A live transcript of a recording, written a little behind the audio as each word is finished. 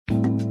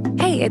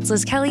Hey, it's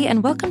Liz Kelly,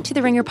 and welcome to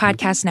the Ringer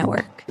Podcast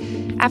Network.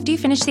 After you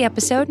finish the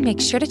episode,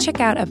 make sure to check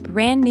out a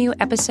brand new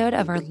episode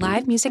of our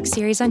live music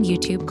series on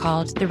YouTube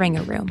called The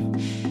Ringer Room.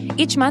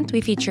 Each month,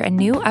 we feature a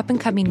new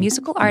up-and-coming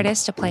musical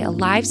artist to play a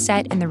live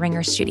set in the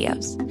Ringer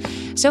studios.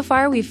 So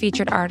far, we've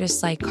featured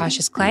artists like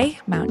Cautious Clay,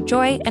 Mount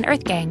Joy, and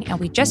Earth Gang, and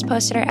we just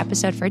posted our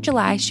episode for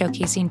July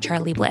showcasing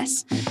Charlie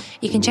Bliss.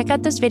 You can check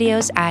out those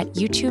videos at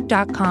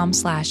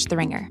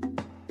youtube.com/TheRinger.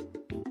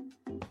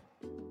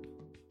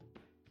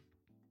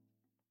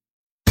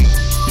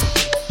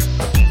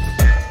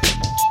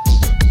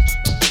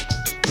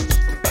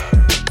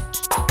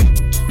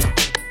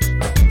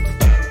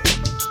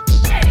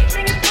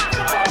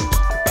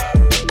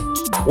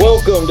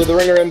 Welcome to the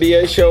Ringer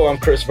NBA Show. I'm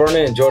Chris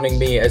Vernon, and joining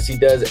me as he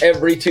does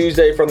every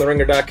Tuesday from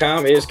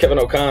TheRinger.com is Kevin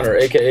O'Connor,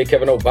 a.k.a.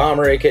 Kevin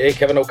O'Bomber, a.k.a.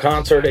 Kevin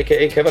O'Concert,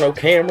 a.k.a. Kevin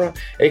O'Camera,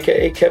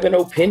 a.k.a. Kevin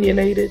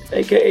O'Pinionated,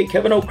 a.k.a.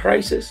 Kevin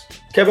O'Crisis,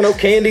 Kevin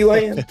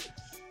O'Candyland,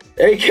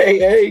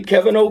 a.k.a.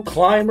 Kevin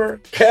O'Climber.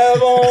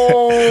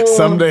 Kevin!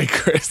 Someday,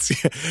 Chris,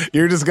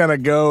 you're just going to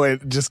go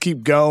and just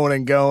keep going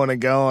and going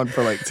and going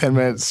for like 10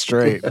 minutes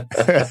straight.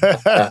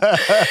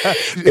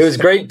 It was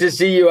great to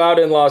see you out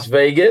in Las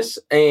Vegas.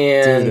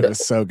 And dude, it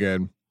was so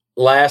good.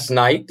 Last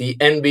night, the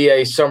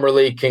NBA Summer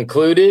League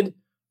concluded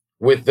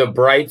with the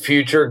Bright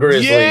Future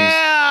Grizzlies.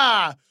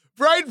 Yeah!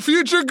 Bright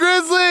Future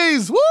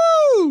Grizzlies!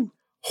 Woo!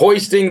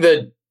 Hoisting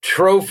the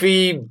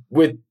trophy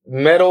with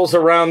medals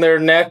around their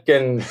neck,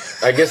 and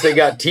I guess they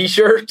got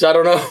T-shirts. I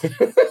don't know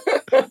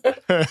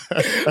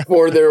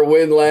for their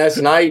win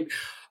last night.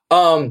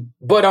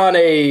 But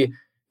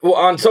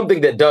on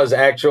something that does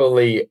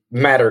actually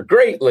matter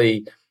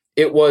greatly,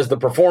 it was the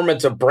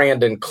performance of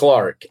Brandon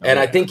Clarke. And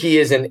I think he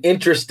is an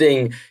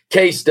interesting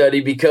case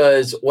study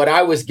because what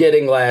I was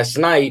getting last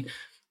night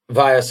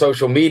via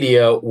social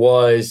media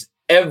was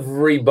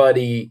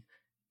everybody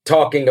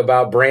talking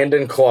about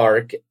Brandon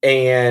Clarke.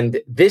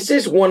 And this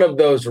is one of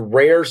those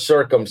rare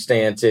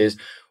circumstances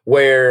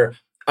where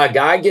a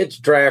guy gets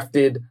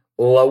drafted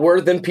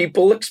lower than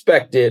people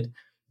expected.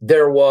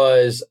 There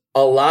was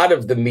a lot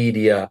of the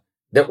media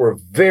that were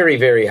very,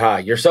 very high,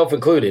 yourself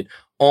included,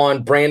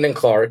 on Brandon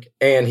Clarke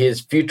and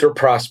his future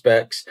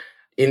prospects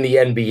in the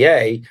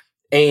NBA.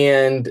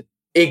 And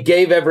it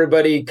gave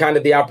everybody kind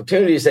of the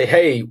opportunity to say,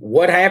 hey,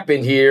 what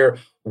happened here?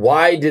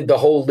 Why did the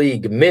whole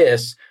league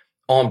miss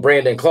on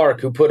Brandon Clarke,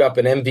 who put up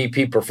an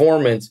MVP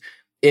performance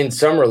in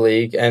Summer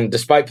League, and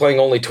despite playing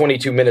only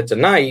 22 minutes a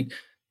night,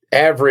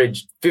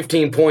 averaged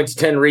 15 points,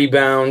 10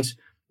 rebounds,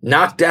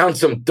 knocked down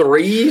some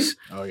threes,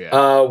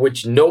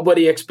 which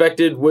nobody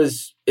expected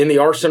was in the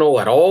arsenal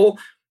at all.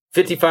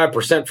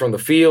 55% from the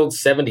field,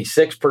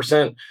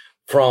 76%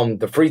 from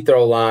the free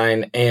throw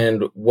line,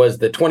 and was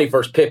the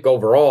 21st pick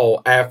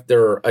overall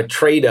after a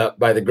trade up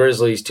by the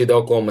Grizzlies to the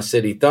Oklahoma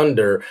City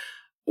Thunder.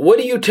 What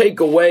do you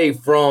take away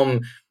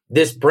from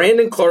this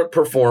Brandon Clarke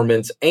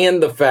performance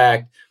and the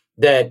fact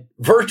that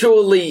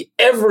virtually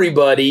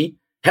everybody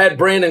had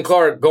Brandon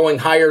Clarke going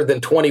higher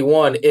than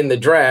 21 in the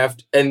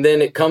draft, and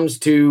then it comes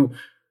to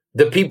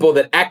the people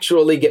that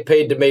actually get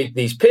paid to make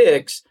these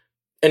picks,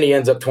 and he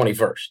ends up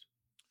 21st?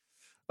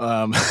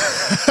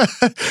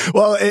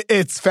 Well,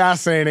 it's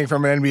fascinating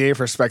from an NBA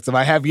perspective.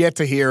 I have yet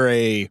to hear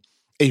a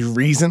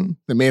reason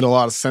that made a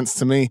lot of sense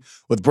to me.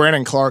 With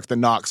Brandon Clarke, the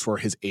knocks were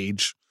his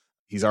age.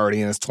 He's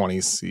already in his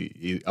 20s,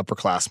 he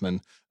upperclassman.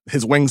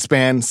 His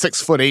wingspan,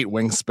 6'8"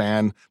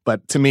 wingspan,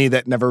 but to me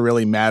that never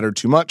really mattered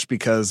too much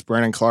because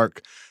Brandon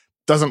Clarke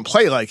doesn't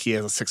play like he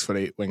has a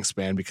 6'8"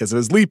 wingspan because of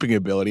his leaping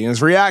ability and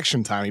his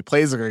reaction time. He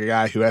plays like a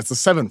guy who has a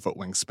 7-foot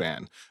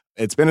wingspan.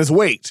 It's been his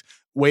weight.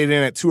 Weighed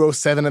in at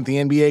 207 at the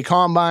NBA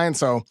Combine,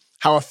 so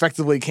how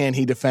effectively can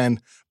he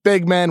defend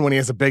big men when he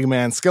has a big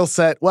man skill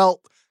set?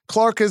 Well,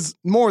 Clarke is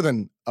more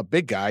than a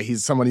big guy.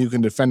 He's somebody who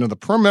can defend on the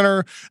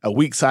perimeter, a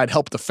weak side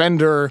help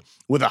defender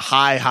with a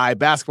high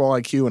basketball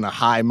IQ and a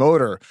high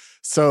motor.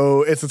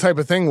 So it's the type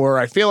of thing where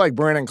I feel like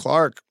Brandon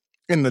Clarke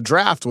in the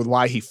draft with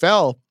why he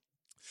fell,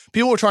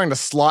 people were trying to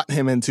slot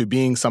him into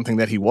being something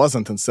that he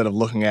wasn't instead of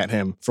looking at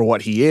him for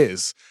what he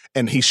is.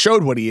 And he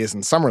showed what he is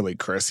in Summer League,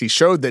 Chris. He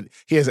showed that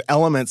he has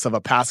elements of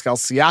a Pascal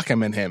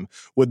Siakam in him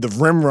with the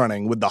rim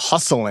running, with the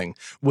hustling,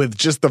 with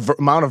just the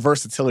amount of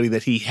versatility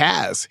that he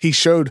has. He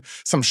showed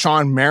some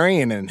Sean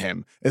Marion in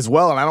him as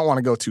well. And I don't want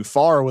to go too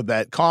far with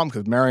that comp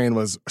because Marion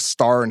was a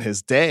star in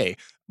his day.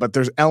 But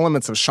there's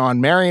elements of Sean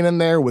Marion in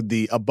there with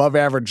the above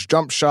average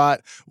jump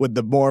shot, with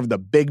the more of the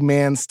big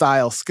man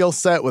style skill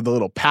set, with a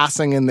little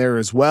passing in there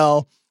as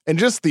well. And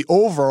just the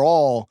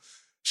overall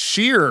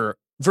sheer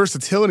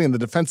versatility in the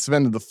defensive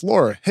end of the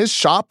floor. His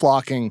shot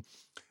blocking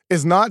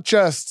is not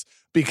just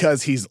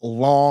because he's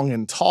long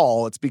and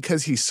tall. It's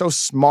because he's so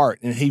smart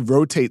and he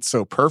rotates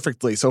so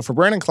perfectly. So for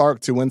Brandon Clarke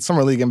to win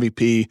Summer League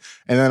MVP,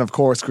 and then, of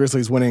course,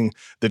 Grizzlies winning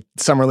the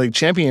Summer League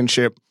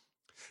championship,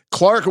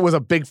 Clarke was a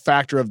big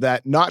factor of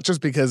that, not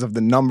just because of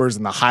the numbers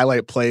and the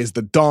highlight plays,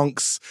 the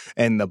dunks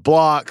and the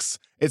blocks.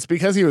 It's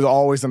because he was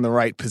always in the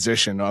right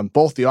position on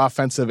both the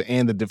offensive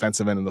and the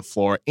defensive end of the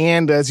floor.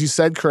 And as you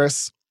said,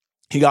 Chris,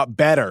 He got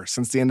better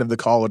since the end of the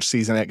college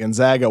season at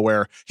Gonzaga,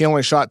 where he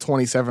only shot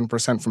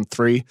 27% from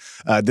three,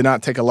 did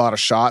not take a lot of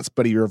shots,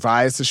 but he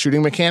revised his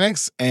shooting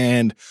mechanics.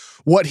 And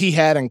what he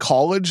had in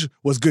college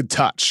was good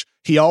touch.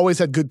 He always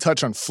had good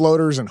touch on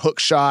floaters and hook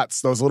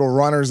shots, those little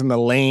runners in the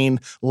lane,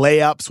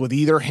 layups with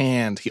either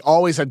hand. He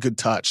always had good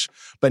touch.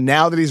 But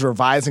now that he's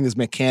revising his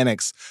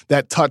mechanics,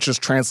 that touch is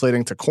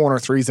translating to corner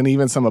threes and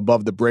even some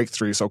above the break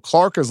three. So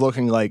Clark is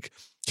looking like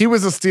he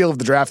was the steal of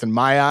the draft in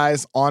my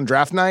eyes on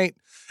draft night.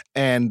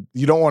 And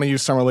you don't want to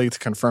use Summer League to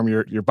confirm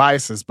your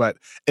biases, but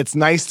it's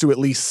nice to at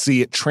least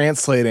see it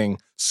translating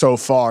so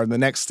far. The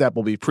next step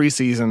will be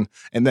preseason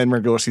and then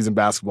regular season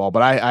basketball.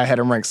 But I had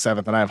him ranked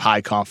 7th, and I have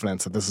high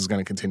confidence that this is going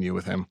to continue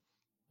with him.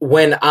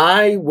 When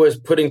I was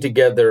putting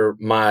together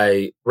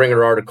my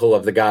Ringer article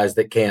of the guys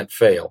that can't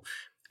fail,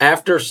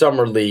 after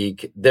Summer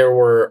League, there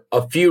were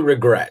a few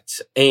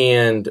regrets,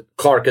 and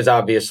Clark is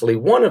obviously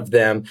one of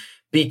them.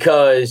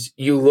 Because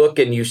you look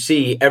and you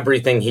see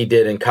everything he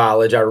did in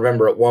college. I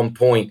remember at one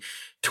point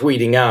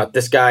tweeting out,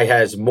 this guy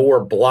has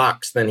more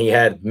blocks than he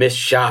had missed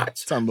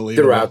shots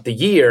throughout the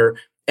year,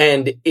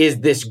 and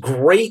is this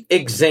great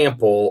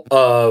example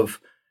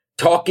of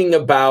talking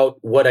about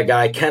what a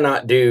guy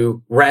cannot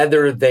do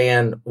rather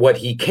than what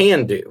he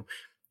can do.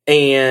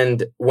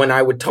 And when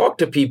I would talk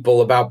to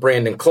people about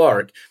Brandon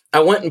Clark,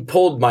 I went and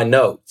pulled my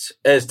notes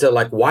as to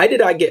like, why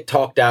did I get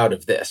talked out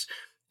of this?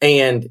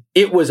 And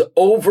it was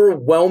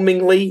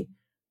overwhelmingly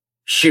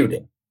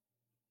shooting.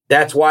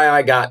 That's why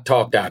I got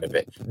talked out of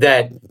it.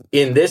 That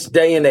in this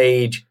day and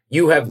age,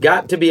 you have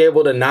got to be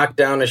able to knock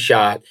down a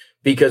shot,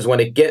 because when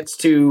it gets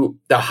to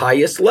the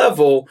highest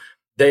level,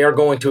 they are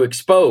going to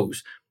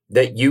expose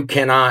that you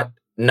cannot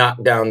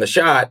knock down the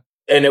shot.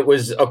 And it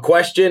was a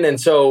question. And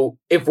so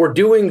if we're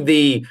doing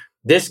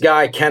this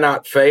guy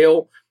cannot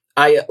fail,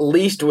 I at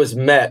least was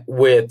met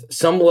with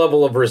some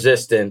level of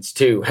resistance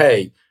to,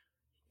 hey,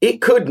 it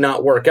could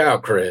not work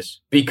out, Chris,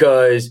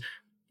 because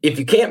if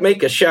you can't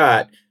make a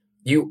shot,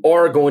 you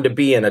are going to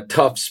be in a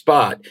tough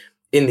spot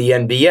in the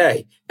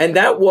NBA. And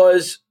that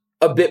was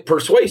a bit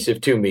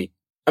persuasive to me.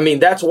 I mean,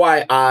 that's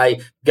why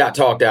I got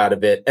talked out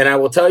of it. And I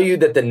will tell you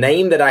that the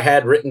name that I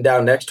had written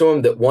down next to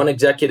him that one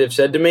executive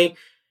said to me,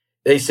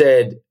 they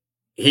said,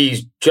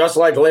 he's just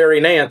like Larry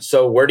Nance.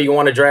 So where do you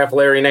want to draft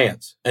Larry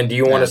Nance? And do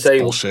you want to say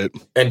bullshit?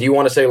 And do you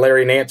want to say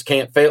Larry Nance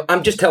can't fail?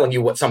 I'm just telling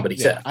you what somebody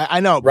said.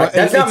 I know, right?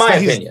 That's not my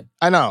opinion.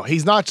 I know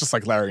he's not just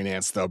like Larry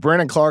Nance though.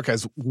 Brandon Clark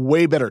has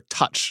way better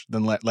touch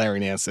than Larry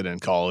Nance did in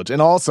college,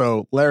 and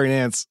also Larry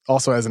Nance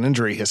also has an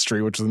injury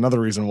history, which is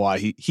another reason why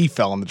he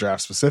fell in the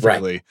draft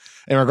specifically. Right.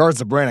 In regards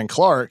to Brandon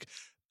Clark,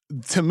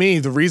 to me,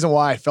 the reason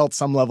why I felt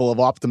some level of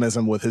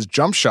optimism with his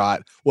jump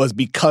shot was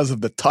because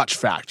of the touch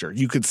factor.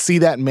 You could see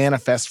that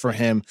manifest for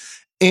him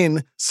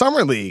in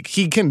Summer League.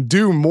 He can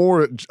do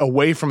more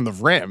away from the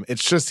rim.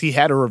 It's just he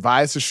had to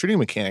revise his shooting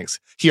mechanics.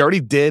 He already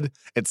did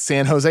at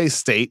San Jose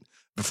State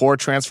before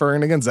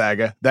transferring to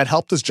Gonzaga. That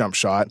helped his jump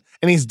shot,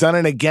 and he's done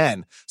it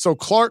again. So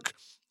Clark,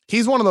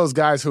 he's one of those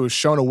guys who has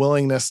shown a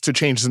willingness to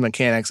change his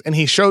mechanics, and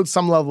he showed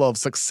some level of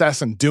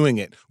success in doing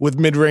it with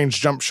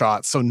mid-range jump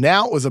shots. So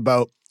now it was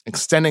about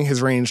extending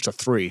his range to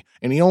 3.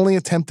 And he only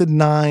attempted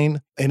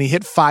 9, and he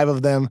hit 5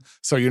 of them.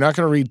 So you're not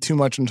going to read too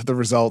much into the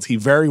results. He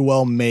very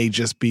well may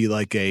just be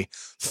like a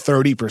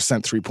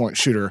 30% three-point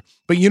shooter.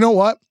 But you know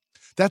what?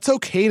 That's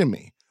okay to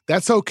me.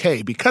 That's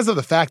okay, because of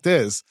the fact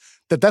is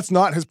that that's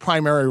not his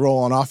primary role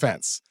on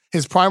offense.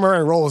 His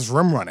primary role is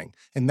rim running,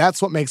 and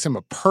that's what makes him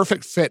a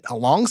perfect fit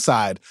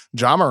alongside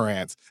Ja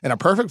Morant and a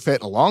perfect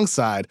fit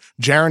alongside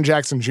Jaren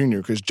Jackson Jr.,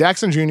 because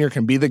Jackson Jr.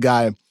 can be the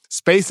guy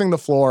spacing the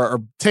floor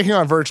or taking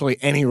on virtually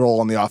any role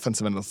on the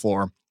offensive end of the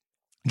floor.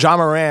 Ja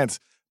Morant,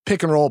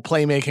 pick and roll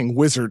playmaking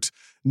wizard,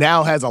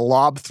 now has a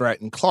lob threat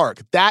in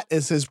Clark. That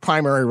is his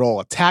primary role,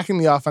 attacking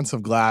the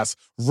offensive glass,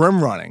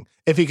 rim running.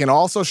 If he can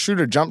also shoot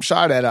a jump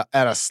shot at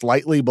a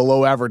slightly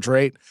below average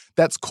rate,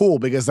 that's cool,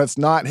 because that's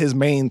not his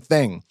main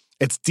thing.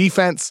 It's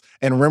defense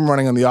and rim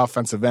running on the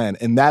offensive end,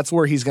 and that's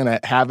where he's going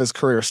to have his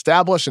career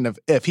established. And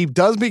if he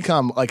does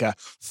become like a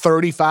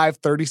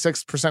 35,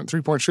 36%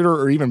 three-point shooter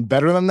or even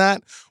better than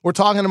that, we're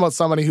talking about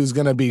somebody who's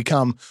going to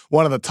become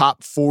one of the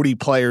top 40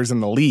 players in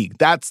the league.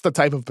 That's the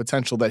type of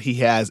potential that he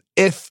has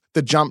if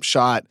the jump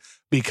shot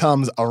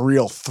becomes a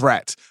real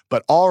threat.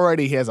 But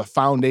already he has a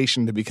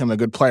foundation to become a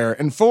good player.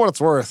 And for what it's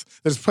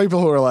worth, there's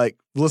people who are like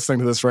listening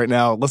to this right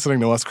now, listening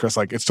to us, Chris,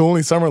 like, it's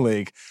only Summer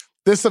League.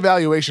 This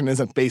evaluation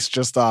isn't based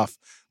just off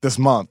this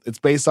month. It's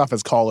based off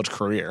his college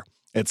career.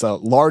 It's a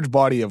large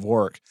body of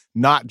work,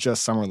 not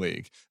just Summer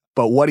League.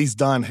 But what he's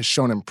done has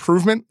shown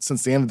improvement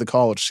since the end of the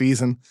college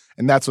season,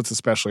 and that's what's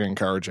especially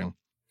encouraging.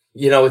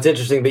 You know, it's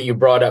interesting that you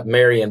brought up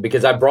Marion,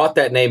 because I brought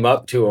that name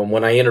up to him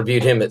when I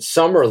interviewed him at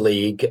Summer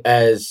League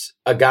as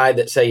a guy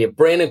that, say, if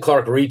Brandon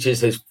Clark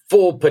reaches his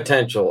full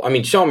potential. I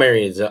mean, Shawn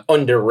Marion is an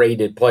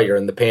underrated player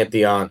in the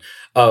pantheon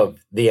of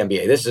the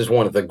NBA. This is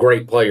one of the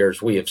great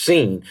players we have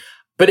seen.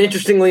 But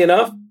interestingly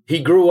enough, he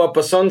grew up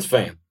a Suns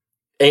fan.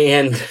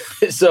 And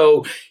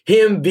so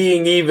him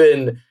being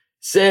even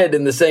said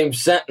in the same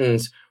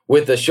sentence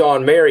with a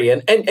Sean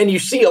Marion. And you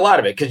see a lot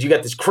of it because you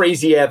got this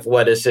crazy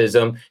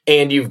athleticism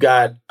and you've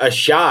got a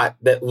shot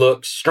that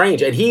looks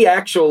strange. And he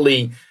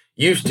actually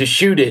used to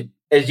shoot it,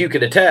 as you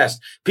could attest.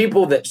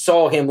 People that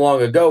saw him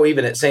long ago,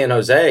 even at San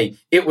Jose,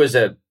 it was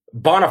a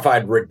bona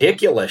fide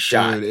ridiculous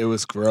shot. Dude, it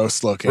was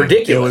gross looking.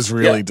 Ridiculous. It was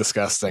really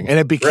disgusting. And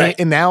it became,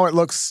 and now it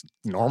looks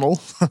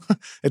normal.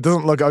 It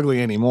doesn't look ugly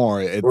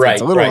anymore. It's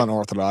a little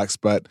unorthodox,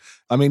 but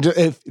I mean,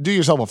 do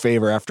yourself a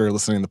favor after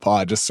listening to the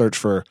pod, just search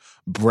for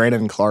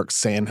Brandon Clark,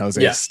 San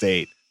Jose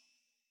State.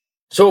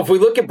 So if we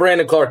look at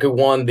Brandon Clark, who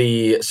won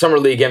the Summer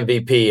League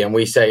MVP, and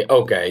we say,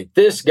 okay,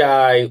 this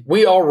guy,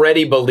 we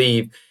already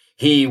believe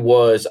he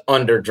was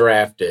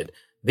underdrafted.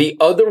 The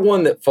other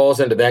one that falls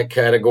into that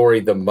category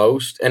the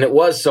most, and it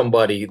was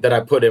somebody that I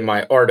put in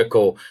my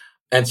article,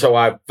 and so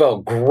I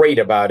felt great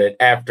about it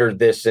after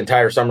this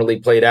entire Summer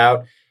League played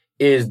out,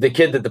 is the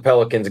kid that the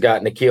Pelicans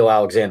got, Nickeil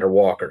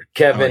Alexander-Walker.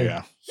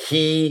 Kevin,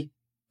 he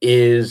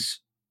is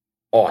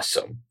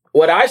awesome.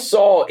 What I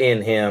saw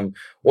in him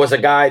was a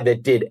guy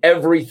that did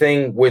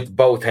everything with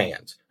both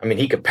hands. I mean,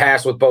 he could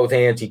pass with both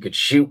hands. He could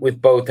shoot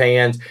with both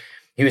hands.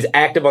 He was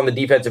active on the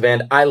defensive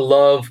end. I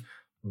love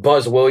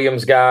Buzz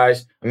Williams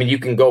guys. I mean, you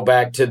can go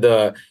back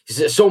to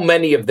so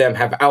many of them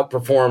have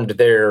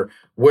outperformed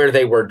where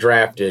they were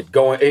drafted.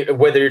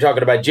 Whether you're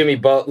talking about Jimmy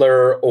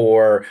Butler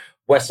or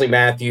Wesley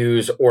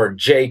Matthews or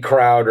Jay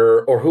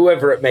Crowder or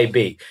whoever it may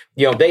be,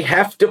 they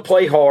have to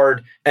play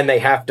hard and they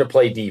have to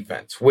play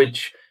defense,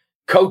 which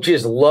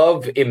coaches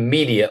love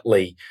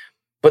immediately.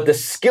 But the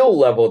skill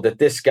level that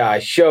this guy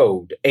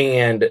showed,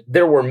 and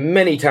there were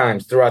many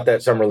times throughout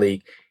that summer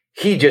league,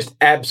 he just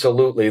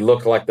absolutely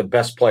looked like the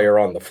best player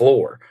on the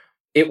floor.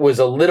 It was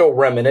a little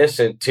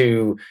reminiscent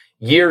to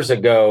years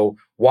ago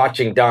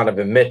watching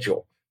Donovan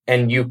Mitchell.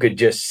 And you could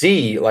just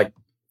see like,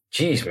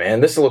 geez,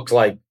 man, this looks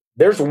like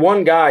there's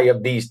one guy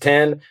of these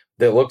 10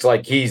 that looks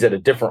like he's at a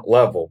different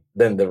level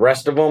than the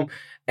rest of them.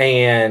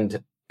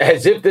 And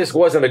as if this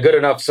wasn't a good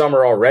enough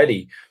summer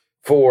already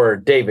for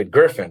David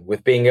Griffin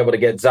with being able to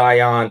get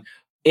Zion,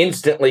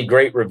 instantly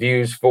great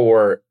reviews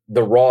for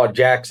the raw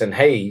Jackson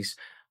Hayes.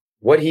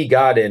 What he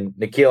got in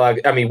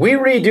Nickeil, I mean, we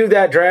redo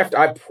that draft,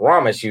 I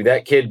promise you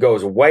that kid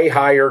goes way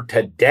higher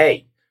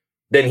today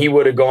than he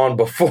would have gone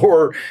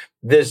before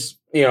this,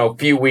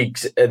 few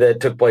weeks that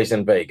took place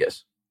in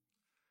Vegas.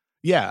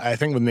 Yeah, I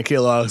think with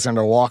Nickeil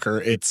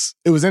Alexander-Walker, it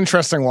was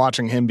interesting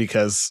watching him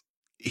because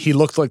he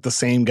looked like the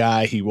same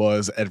guy he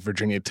was at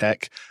Virginia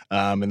Tech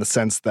in the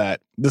sense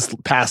that this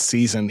past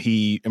season,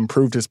 he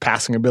improved his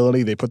passing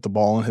ability. They put the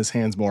ball in his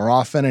hands more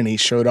often, and he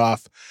showed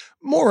off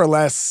more or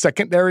less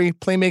secondary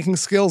playmaking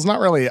skills. Not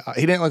really.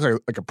 He didn't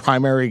look like a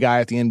primary guy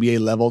at the NBA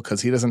level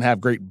because he doesn't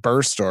have great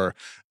burst or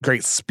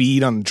great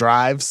speed on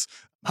drives.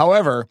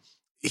 However,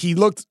 he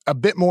looked a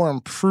bit more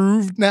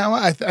improved now,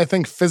 I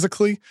think,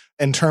 physically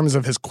in terms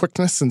of his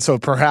quickness. And so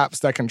perhaps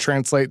that can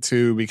translate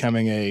to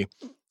becoming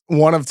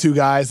one of two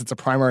guys that's a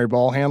primary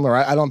ball handler.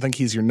 I don't think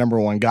he's your number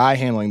one guy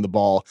handling the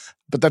ball,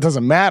 but that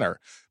doesn't matter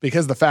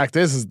because the fact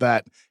is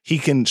that he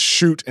can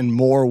shoot in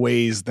more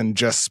ways than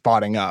just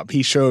spotting up.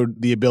 He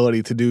showed the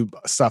ability to do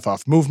stuff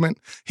off movement.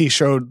 He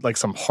showed like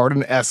some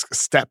Harden-esque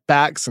step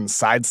backs and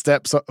side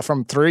steps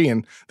from three,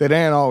 and they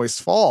didn't always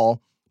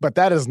fall, but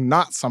that is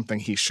not something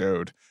he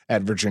showed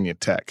at Virginia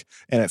Tech.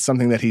 And it's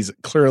something that he's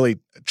clearly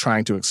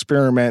trying to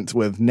experiment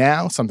with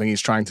now, something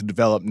he's trying to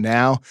develop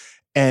now.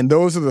 And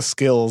those are the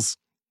skills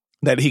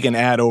that he can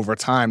add over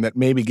time that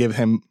maybe give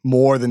him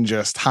more than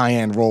just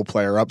high-end role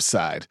player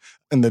upside.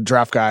 In the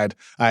draft guide,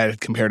 I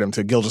had compared him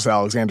to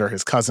Gilgeous-Alexander,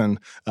 his cousin,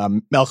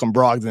 Malcolm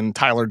Brogdon,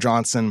 Tyler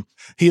Johnson.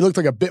 He looked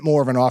like a bit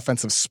more of an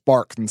offensive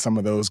spark than some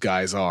of those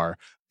guys are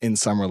in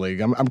Summer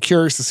League. I'm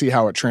curious to see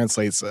how it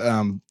translates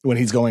when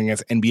he's going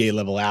against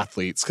NBA-level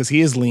athletes because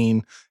he is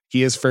lean.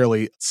 He is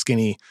fairly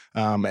skinny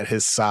at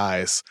his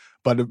size,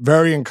 but a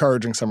very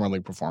encouraging Summer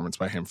League performance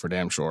by him for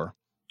damn sure.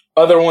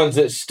 Other ones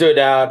that stood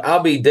out, I'll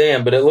be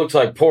damned, but it looks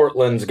like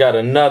Portland's got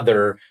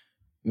another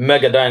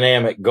mega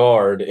dynamic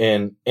guard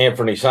in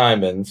Anthony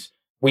Simons.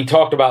 We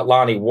talked about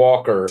Lonnie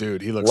Walker.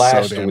 Dude, he looks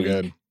last so damn week.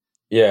 good.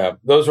 Yeah,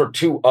 those were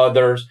two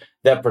others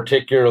that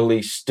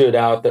particularly stood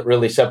out that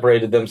really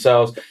separated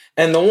themselves.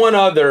 And the one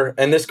other,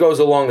 and this goes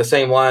along the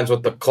same lines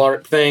with the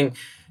Clark thing,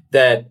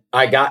 that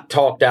I got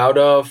talked out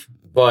of,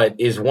 but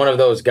is one of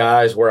those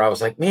guys where I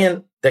was like,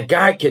 man, the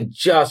guy can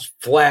just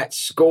flat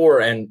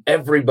score, and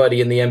everybody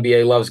in the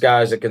NBA loves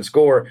guys that can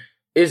score,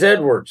 is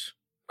Edwards,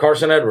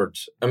 Carson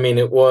Edwards. I mean,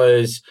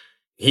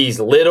 he's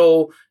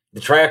little.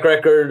 The track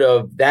record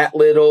of that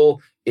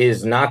little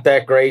is not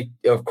that great.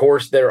 Of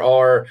course, there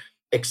are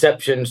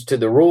exceptions to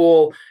the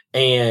rule,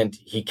 and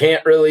he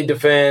can't really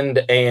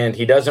defend, and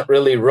he doesn't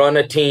really run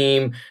a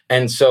team.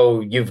 And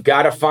so you've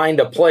got to find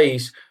a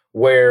place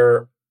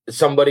where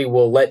somebody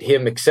will let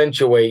him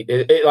accentuate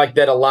it, like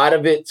that. A lot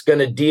of it's going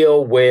to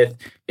deal with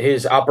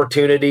his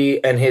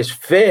opportunity and his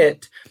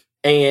fit.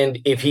 And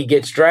if he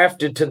gets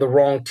drafted to the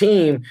wrong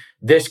team,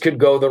 this could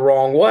go the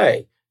wrong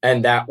way.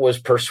 And that was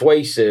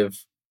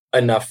persuasive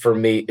enough for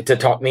me to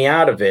talk me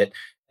out of it,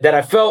 that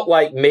I felt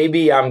like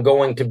maybe I'm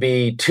going to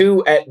be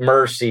too at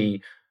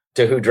mercy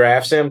to who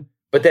drafts him.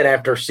 But then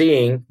after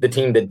seeing the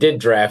team that did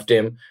draft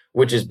him,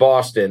 which is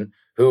Boston,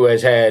 who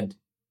has had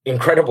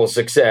incredible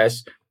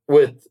success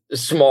with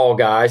small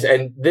guys,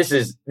 and this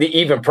is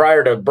even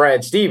prior to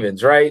Brad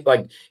Stevens, right?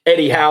 Like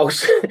Eddie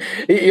House,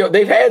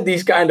 they've had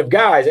these kind of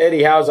guys,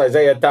 Eddie House,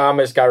 Isaiah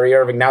Thomas, Kyrie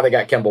Irving, now they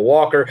got Kemba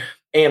Walker,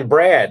 and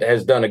Brad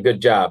has done a good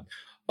job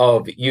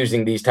of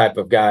using these type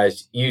of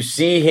guys. You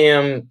see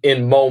him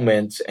in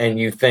moments and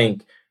you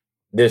think,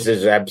 this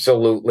is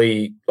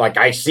absolutely, like,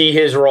 I see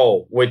his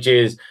role, which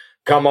is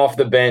come off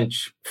the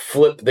bench,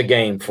 flip the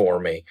game for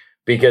me,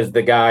 because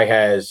the guy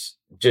has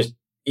just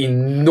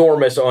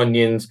enormous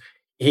onions.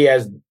 He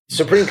has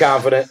supreme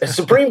confidence,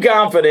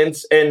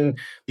 and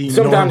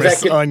sometimes that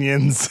can,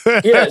 onions.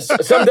 Yes,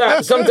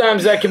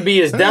 sometimes that can be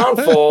his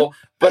downfall.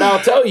 But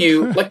I'll tell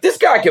you, like, this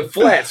guy can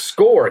flat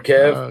score,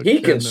 Kev. He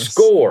can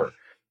score,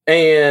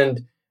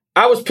 and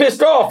I was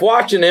pissed off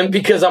watching him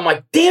because I'm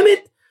like, damn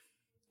it.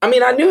 I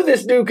mean, I knew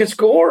this dude could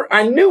score.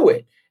 I knew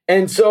it.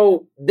 And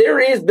so there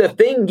is the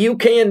thing you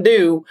can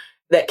do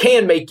that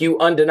can make you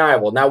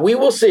undeniable. Now, we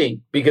will see,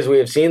 because we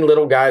have seen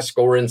little guys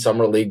score in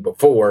Summer League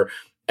before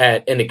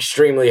at an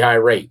extremely high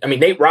rate. I mean,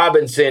 Nate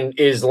Robinson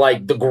is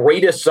like the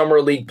greatest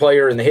Summer League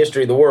player in the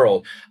history of the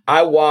world.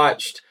 I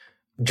watched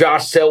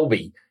Josh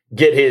Selby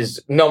get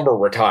his number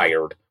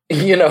retired,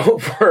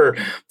 for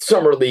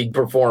Summer League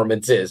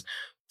performances.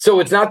 So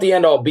it's not the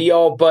end-all,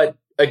 be-all, but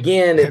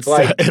again, it's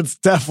like it's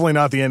definitely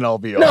not the end all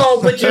be all.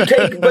 No, but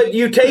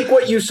you take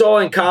what you saw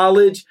in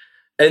college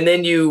and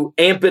then you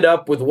amp it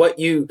up with what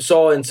you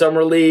saw in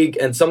Summer League,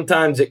 and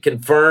sometimes it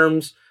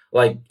confirms,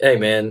 like, hey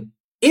man,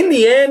 in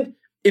the end,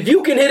 if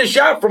you can hit a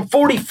shot from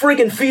 40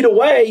 friggin' feet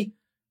away,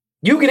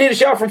 you can hit a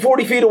shot from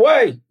 40 feet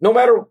away, no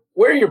matter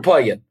where you're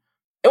playing.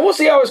 And we'll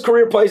see how his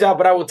career plays out,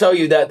 but I will tell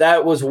you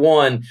that was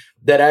one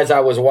that as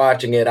I was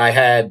watching it, I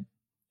had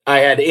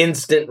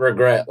instant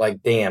regret,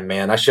 like, damn,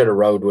 man, I should have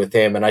rode with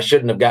him and I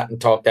shouldn't have gotten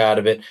talked out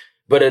of it.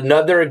 But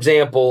another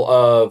example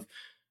of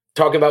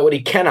talking about what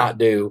he cannot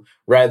do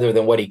rather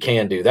than what he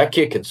can do. That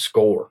kid can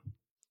score.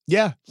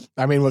 Yeah.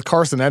 I mean, with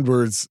Carson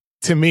Edwards,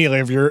 to me,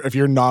 like, if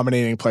you're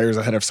nominating players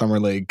ahead of Summer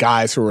League,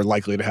 guys who are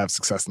likely to have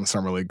success in the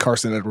Summer League,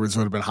 Carson Edwards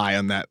would have been high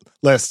on that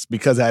list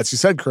because, as you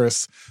said,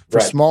 Chris, for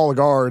small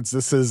guards,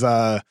 this is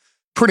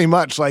pretty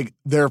much like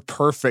their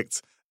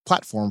perfect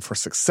platform for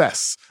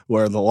success,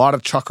 where there's a lot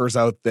of chuckers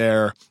out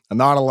there and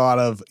not a lot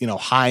of,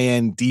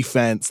 high-end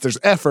defense. There's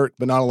effort,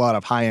 but not a lot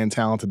of high-end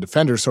talented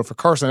defenders. So for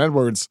Carson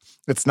Edwards,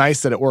 it's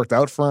nice that it worked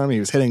out for him. He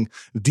was hitting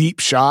deep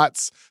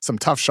shots, some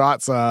tough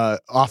shots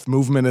off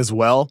movement as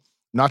well,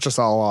 not just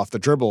all off the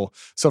dribble.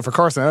 So for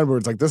Carson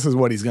Edwards, like, this is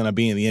what he's going to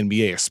be in the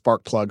NBA, a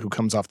spark plug who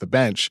comes off the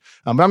bench.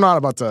 But I'm not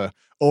about to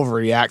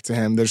overreact to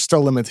him. There's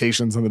still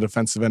limitations on the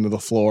defensive end of the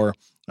floor.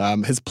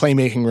 His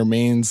playmaking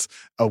remains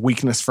a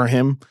weakness for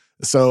him.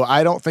 So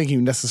I don't think you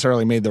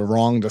necessarily made the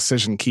wrong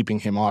decision keeping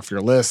him off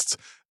your list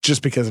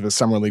just because of his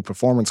Summer League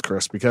performance,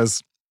 Chris,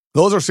 because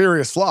those are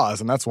serious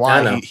flaws, and that's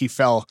why he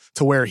fell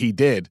to where he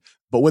did.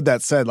 But with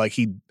that said, like,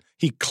 he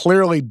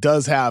clearly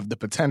does have the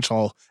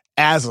potential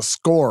as a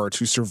scorer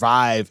to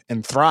survive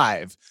and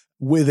thrive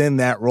within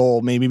that role,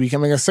 maybe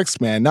becoming a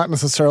sixth man, not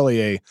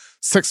necessarily a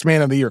sixth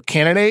man of the year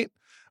candidate,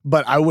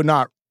 but I would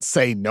not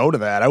say no to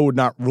that. I would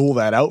not rule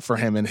that out for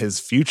him in his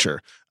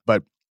future,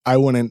 but I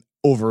wouldn't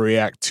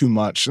overreact too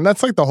much. And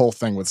that's like the whole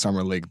thing with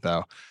Summer League,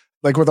 though.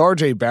 Like with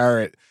RJ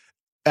Barrett,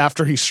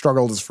 after he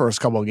struggled his first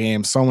couple of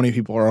games, so many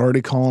people are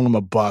already calling him a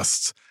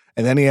bust.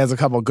 And then he has a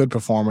couple of good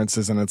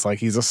performances, and it's like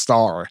he's a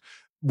star.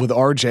 With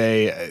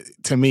RJ,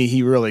 to me,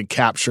 he really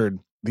captured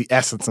the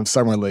essence of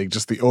Summer League,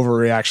 just the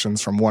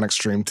overreactions from one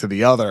extreme to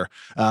the other.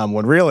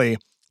 When really,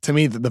 to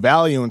me, the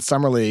value in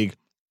Summer League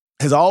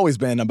has always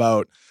been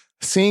about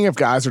seeing if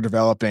guys are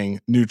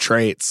developing new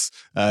traits,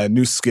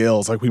 new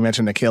skills. Like we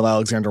mentioned Nickeil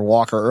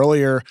Alexander-Walker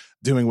earlier,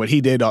 doing what he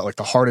did, like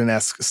the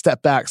Harden-esque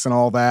step backs and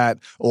all that.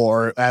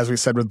 Or as we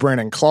said with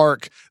Brandon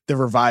Clark, the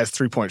revised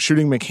three-point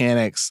shooting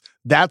mechanics.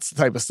 That's the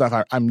type of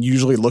stuff I'm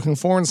usually looking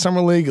for in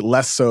Summer League,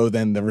 less so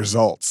than the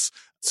results.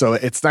 So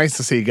it's nice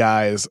to see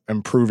guys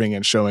improving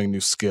and showing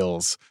new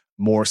skills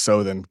more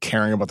so than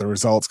caring about the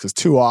results. Because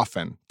too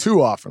often,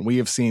 we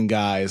have seen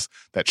guys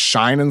that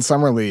shine in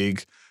Summer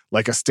League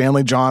like a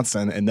Stanley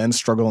Johnson and then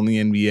struggle in the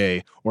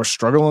NBA, or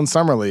struggle in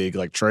Summer League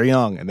like Trae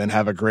Young and then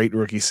have a great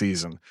rookie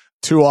season.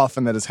 Too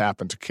often that has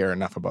happened to care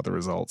enough about the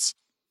results.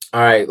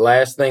 All right,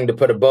 last thing to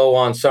put a bow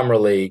on Summer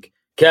League.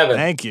 Kevin.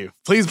 Thank you.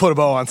 Please put a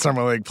bow on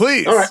Summer League,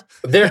 please. All right.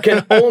 There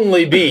can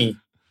only be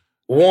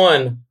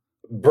one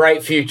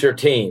bright future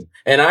team.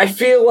 And I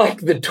feel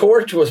like the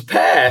torch was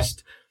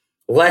passed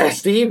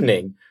last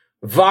evening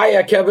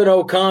via Kevin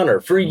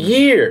O'Connor. For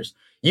years,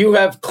 you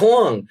have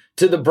clung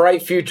to the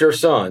bright future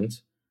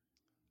Suns.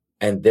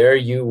 And there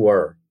you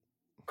were,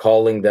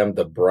 calling them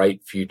the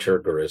bright future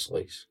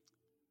Grizzlies.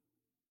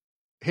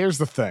 Here's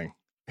the thing,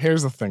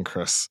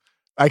 Chris.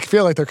 I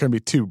feel like there can be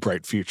two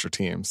bright future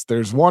teams.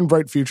 There's one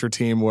bright future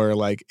team where,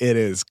 like, it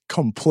is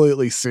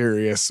completely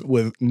serious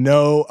with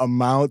no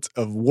amount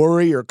of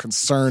worry or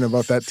concern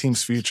about that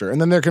team's future. And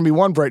then there can be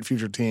one bright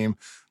future team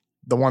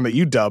the one that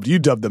you dubbed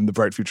them the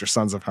Bright Future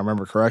Sons, if I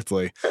remember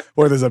correctly,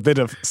 where there's a bit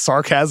of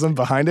sarcasm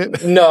behind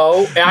it.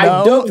 No, I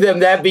dubbed them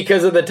that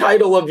because of the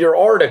title of your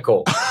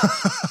article.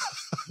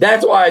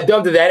 That's why I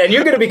dubbed it that. And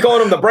you're going to be calling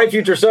them the Bright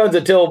Future Sons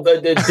until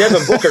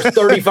Devin Booker's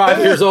 35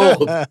 years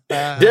old.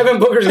 Devin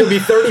Booker's going to be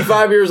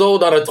 35 years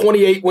old on a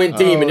 28-win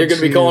team, and you're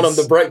going to be calling them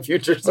the Bright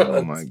Future Sons.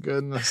 Oh, my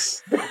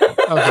goodness.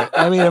 Okay.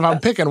 I mean, if I'm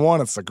picking one,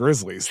 it's the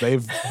Grizzlies.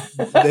 They've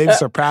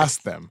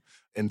surpassed them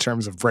in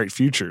terms of bright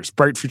future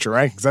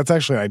rankings. That's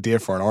actually an idea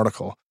for an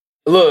article.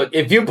 Look,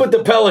 if you put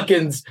the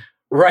Pelicans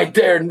right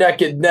there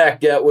neck and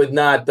neck, that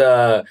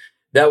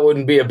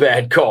wouldn't be a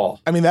bad call.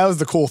 I mean, that was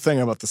the cool thing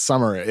about the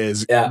summer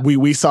is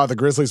we saw the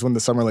Grizzlies win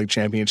the Summer League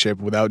championship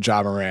without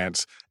Ja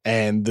Morant,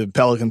 and the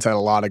Pelicans had a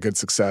lot of good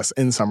success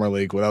in Summer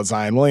League without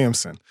Zion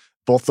Williamson.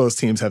 Both those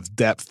teams have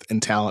depth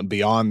and talent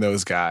beyond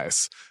those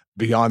guys,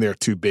 beyond their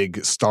two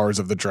big stars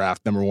of the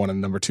draft, number 1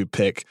 and number 2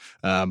 pick.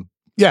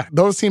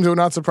 Those teams would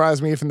not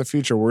surprise me if in the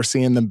future we're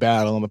seeing them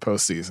battle in the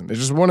postseason. They're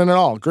just winning it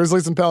all,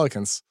 Grizzlies and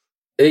Pelicans.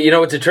 You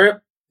know, it's a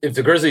trip. If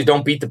the Grizzlies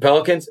don't beat the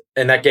Pelicans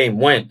and that game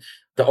went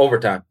to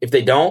overtime, if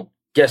they don't,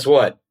 guess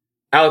what?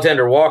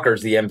 Alexander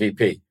Walker's the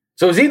MVP.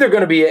 So it's either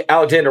going to be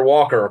Alexander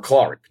Walker or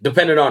Clark,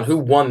 depending on who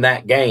won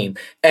that game.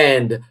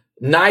 And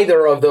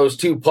neither of those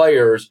two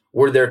players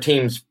were their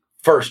team's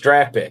first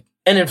draft pick.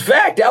 And in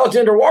fact,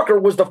 Alexander Walker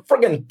was the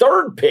friggin'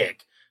 3rd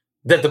pick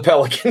that the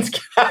Pelicans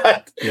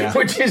got,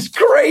 which is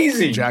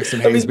crazy.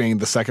 Jackson Hayes being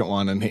the 2nd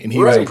one, and he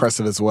was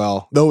impressive as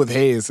well. Though with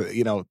Hayes,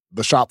 the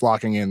shot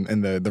blocking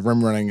and the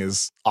rim running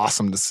is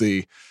awesome to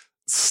see.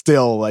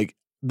 Still, like,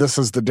 this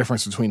is the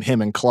difference between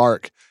him and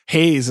Clark.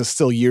 Hayes is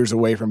still years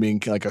away from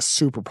being like a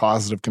super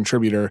positive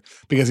contributor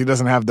because he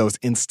doesn't have those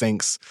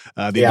instincts,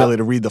 the ability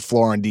to read the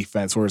floor on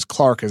defense, whereas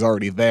Clark is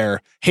already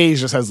there.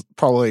 Hayes just has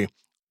probably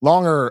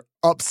longer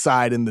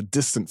upside in the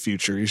distant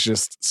future. He's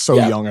just so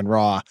young and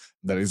raw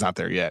that he's not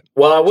there yet.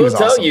 Well, I will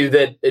tell you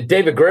that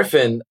David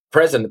Griffin,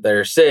 president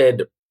there,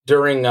 said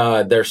during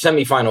their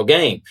semifinal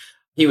game,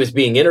 he was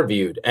being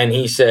interviewed, and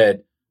he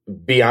said,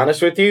 be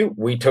honest with you,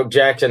 we took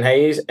Jackson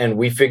Hayes, and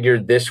we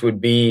figured this would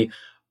be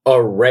a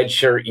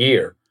redshirt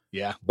year.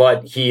 Yeah.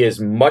 But he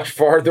is much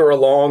farther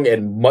along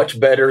and much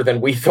better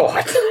than we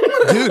thought.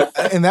 Dude,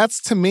 and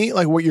that's to me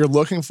like what you're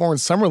looking for in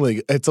Summer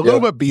League. It's a little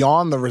bit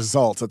beyond the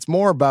results. It's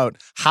more about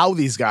how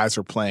these guys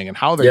are playing and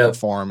how they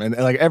perform. And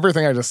like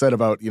everything I just said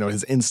about,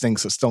 his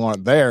instincts that still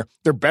aren't there,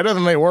 they're better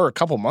than they were a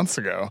couple months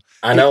ago.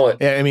 I know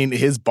it. I mean,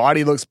 his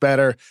body looks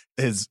better.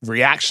 His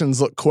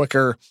reactions look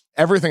quicker.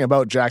 Everything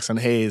about Jackson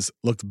Hayes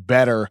looked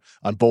better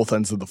on both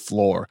ends of the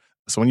floor.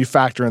 So when you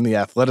factor in the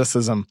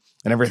athleticism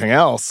and everything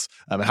else,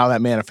 and how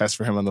that manifests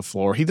for him on the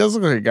floor, he does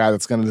look like a guy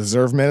that's going to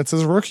deserve minutes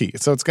as a rookie.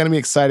 So it's going to be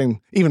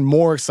exciting, even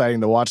more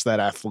exciting to watch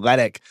that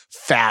athletic,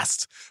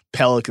 fast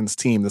Pelicans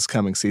team this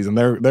coming season.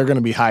 They're going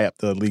to be high up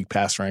the league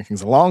pass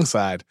rankings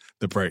alongside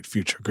the bright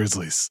future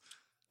Grizzlies.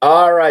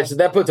 All right, so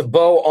that puts a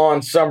bow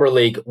on Summer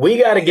League.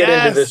 We got to get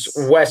into this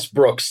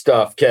Westbrook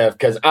stuff, Kev,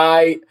 because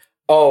I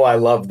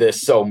love this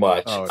so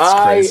much. Oh,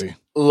 it's crazy.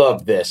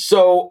 Love this.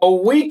 So a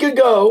week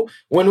ago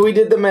when we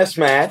did the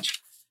mismatch,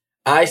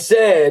 I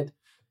said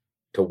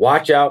to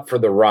watch out for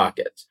the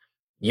Rockets.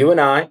 You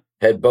and I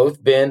had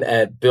both been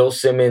at Bill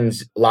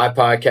Simmons' live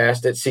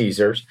podcast at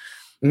Caesars.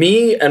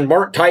 Me and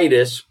Mark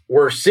Titus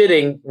were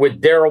sitting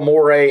with Daryl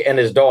Morey and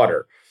his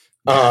daughter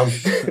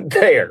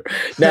there.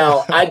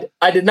 Now,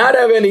 I did not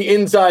have any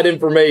inside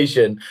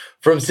information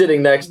from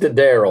sitting next to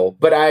Daryl,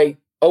 but I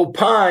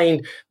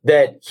opined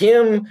that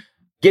him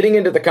getting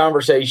into the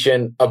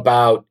conversation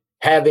about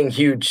having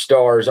huge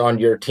stars on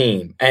your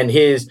team and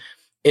his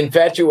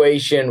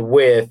infatuation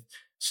with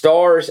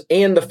stars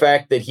and the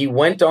fact that he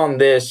went on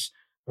this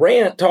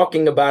rant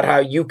talking about how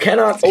you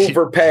cannot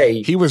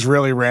overpay. He was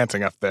really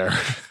ranting up there.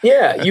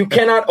 Yeah, you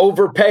cannot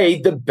overpay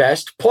the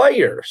best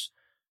players.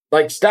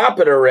 Like, stop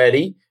it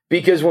already.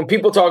 Because when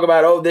people talk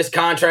about, this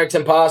contract's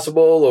impossible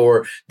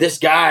or this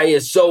guy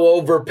is so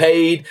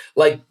overpaid,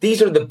 like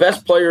these are the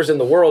best players in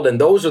the world.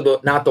 And those are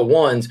not the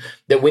ones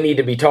that we need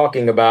to be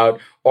talking about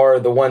are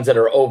the ones that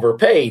are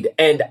overpaid.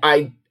 And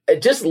I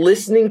just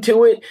listening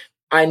to it,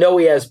 I know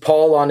he has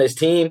Paul on his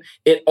team.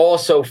 It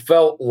also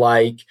felt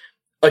like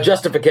a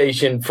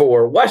justification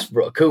for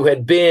Westbrook, who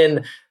had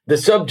been the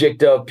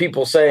subject of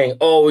people saying,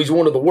 he's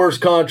one of the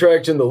worst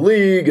contracts in the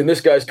league and this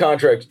guy's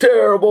contract's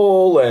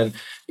terrible and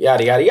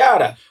yada, yada,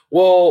 yada.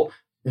 Well,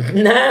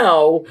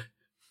 now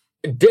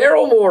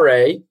Daryl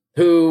Morey,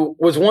 who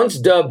was once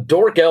dubbed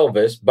Dork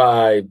Elvis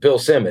by Bill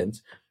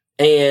Simmons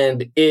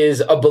and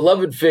is a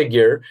beloved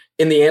figure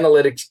in the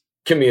analytics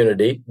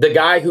community, the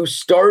guy who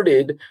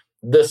started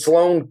the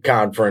Sloan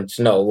Conference,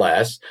 no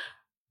less,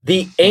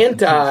 the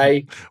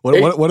anti...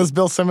 What does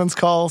Bill Simmons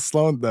call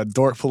Sloan? The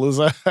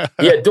Dorkpalooza?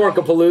 Yeah,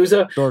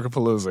 Dorkapalooza.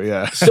 Dorkapalooza,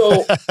 yeah.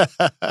 So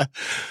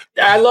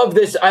I love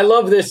this. I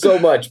love this so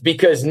much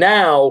because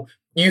now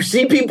you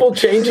see people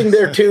changing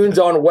their tunes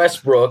on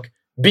Westbrook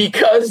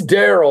because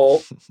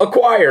Daryl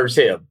acquires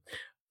him.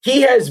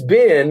 He has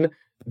been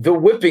the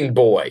whipping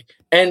boy,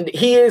 and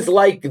he is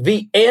like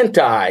the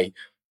anti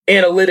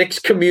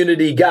analytics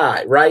community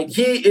guy, right?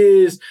 He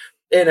is,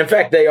 and in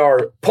fact, they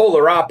are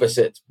polar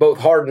opposites, both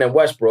Harden and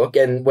Westbrook.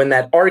 And when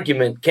that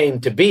argument came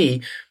to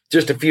be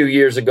just a few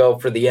years ago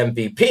for the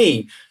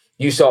MVP,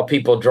 you saw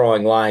people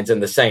drawing lines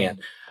in the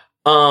sand.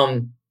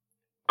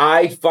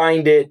 I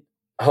find it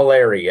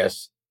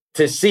hilarious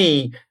to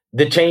see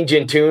the change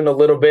in tune a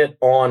little bit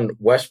on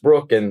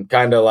Westbrook and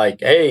kind of like,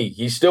 hey,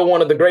 he's still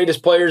one of the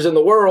greatest players in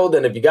the world.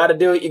 And if you got to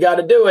do it, you got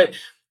to do it.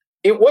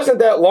 It wasn't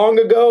that long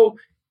ago.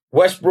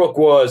 Westbrook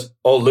was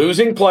a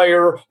losing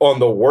player on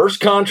the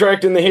worst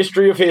contract in the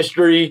history of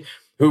history,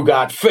 who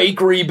got fake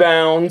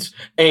rebounds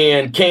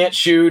and can't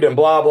shoot and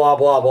blah, blah,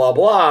 blah, blah,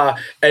 blah.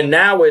 And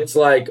now it's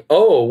like,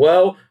 oh,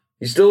 well,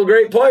 he's still a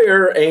great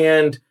player.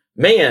 And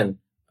man,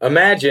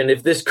 imagine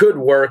if this could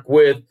work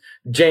with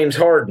James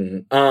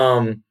Harden.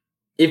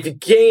 If you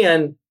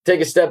can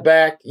take a step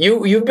back,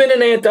 you've been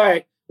an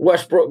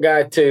anti-Westbrook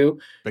guy too.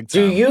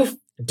 Do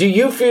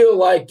you feel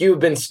like you've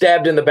been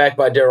stabbed in the back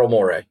by Daryl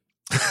Morey?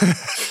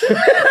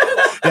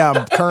 Yeah,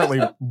 I'm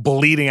currently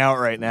bleeding out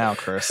right now,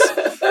 Chris.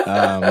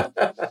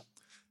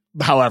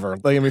 However,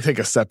 let me take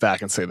a step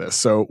back and say this.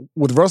 So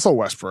with Russell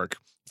Westbrook,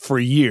 for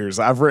years,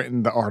 I've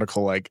written the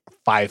article like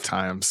 5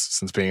 times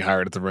since being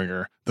hired at The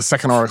Ringer. The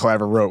second article I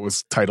ever wrote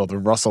was titled The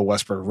Russell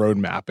Westbrook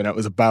Roadmap, and it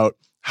was about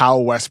how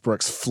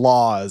Westbrook's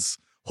flaws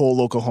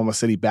hold Oklahoma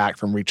City back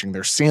from reaching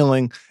their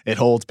ceiling. It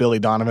holds Billy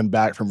Donovan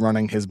back from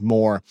running his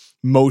more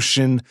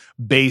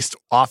motion-based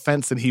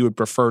offense that he would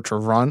prefer to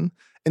run.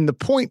 And the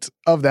point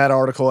of that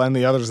article and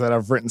the others that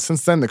I've written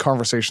since then, the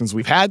conversations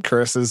we've had,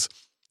 Chris, is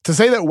to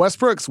say that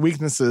Westbrook's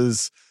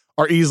weaknesses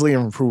are easily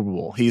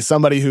improvable. He's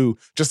somebody who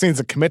just needs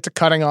to commit to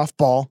cutting off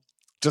ball,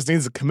 just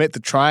needs to commit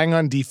to trying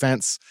on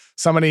defense,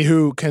 somebody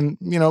who can,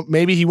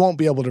 maybe he won't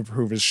be able to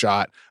improve his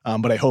shot,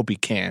 but I hope he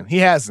can. He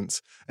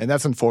hasn't, and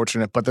that's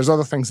unfortunate, but there's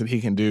other things that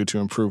he can do to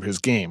improve his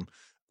game.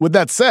 With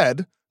that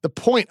said, the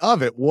point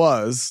of it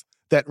was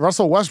that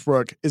Russell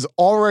Westbrook is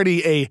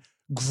already a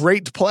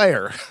great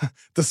player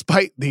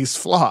despite these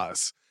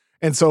flaws.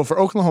 And so for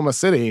Oklahoma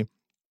City,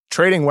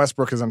 trading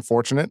Westbrook is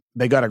unfortunate.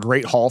 They got a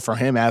great haul for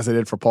him, as they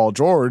did for Paul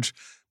George.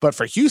 But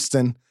for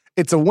Houston,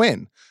 it's a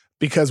win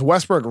because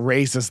Westbrook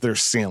raises their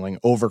ceiling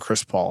over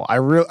Chris Paul.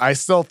 I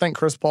still think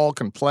Chris Paul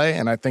can play,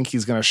 and I think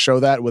he's going to show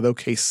that with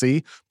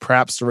OKC,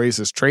 perhaps to raise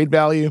his trade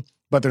value.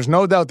 But there's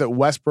no doubt that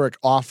Westbrook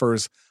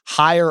offers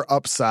higher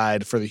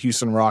upside for the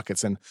Houston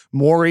Rockets. And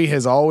Morey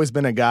has always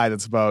been a guy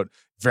that's about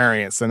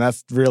variance, and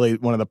that's really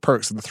one of the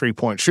perks of the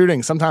three-point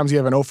shooting. Sometimes you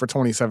have an 0 for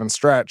 27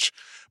 stretch,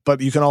 but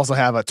you can also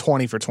have a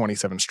 20 for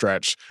 27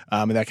 stretch,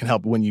 and that can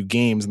help win you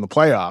games in the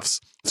playoffs.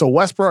 So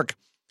Westbrook,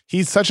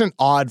 he's such an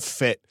odd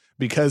fit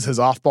because his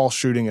off-ball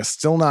shooting is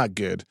still not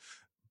good.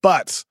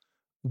 But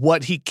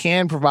what he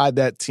can provide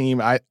that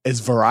team is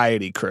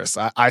variety, Chris.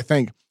 I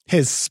think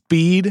his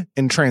speed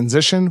in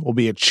transition will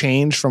be a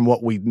change from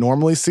what we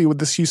normally see with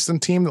this Houston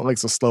team that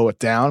likes to slow it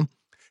down.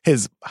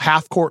 His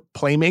half-court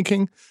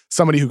playmaking,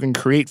 somebody who can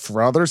create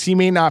for others. He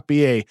may not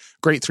be a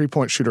great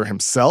three-point shooter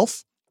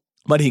himself,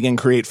 but he can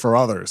create for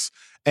others.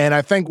 And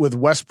I think with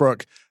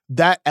Westbrook,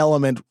 that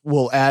element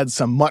will add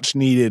some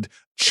much-needed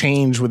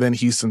change within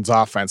Houston's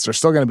offense. They're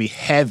still going to be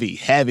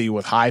heavy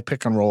with high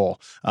pick and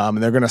roll, and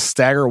they're going to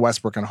stagger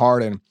Westbrook and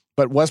Harden.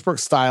 But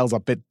Westbrook's style is a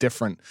bit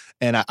different,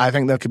 and I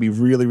think that could be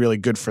really, really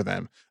good for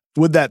them.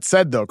 With that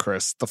said, though,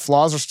 Chris, the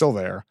flaws are still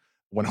there.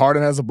 When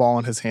Harden has the ball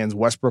in his hands,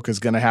 Westbrook is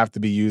going to have to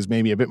be used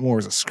maybe a bit more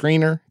as a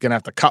screener, going to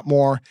have to cut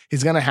more.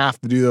 He's going to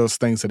have to do those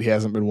things that he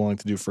hasn't been willing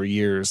to do for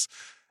years.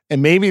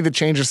 And maybe the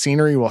change of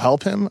scenery will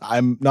help him.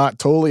 I'm not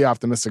totally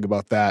optimistic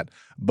about that.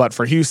 But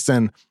for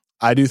Houston,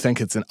 I do think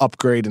it's an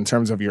upgrade in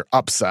terms of your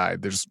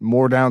upside. There's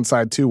more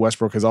downside too.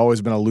 Westbrook has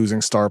always been a losing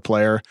star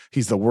player.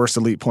 He's the worst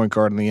elite point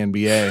guard in the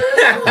NBA.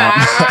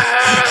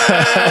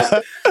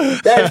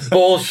 That's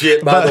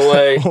bullshit, by the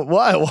way.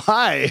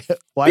 Why?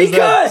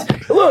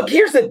 Because look,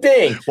 here's the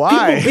thing.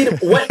 Why?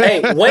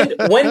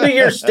 When do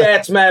your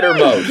stats matter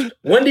most?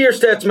 When do your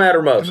stats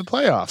matter most? In the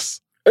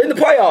playoffs. In the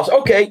playoffs.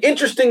 Okay.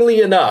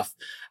 Interestingly enough,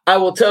 I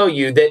will tell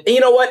you that,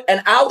 you know what?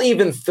 And I'll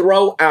even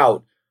throw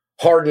out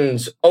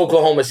Harden's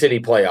Oklahoma City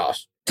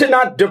playoffs to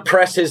not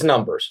depress his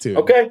numbers. Dude,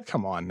 okay?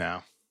 Come on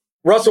now.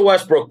 Russell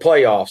Westbrook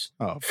playoffs,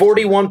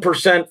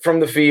 41% from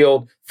the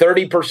field,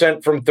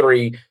 30% from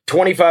three,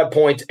 25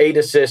 points, 8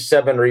 assists,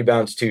 7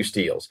 rebounds, 2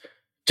 steals.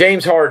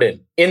 James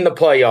Harden in the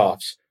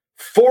playoffs,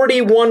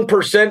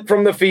 41%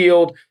 from the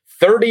field,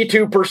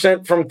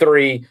 32% from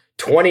three,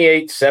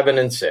 28, 7,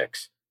 and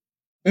 6.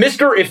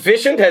 Mr.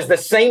 Efficient has the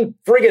same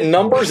friggin'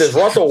 numbers as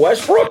Russell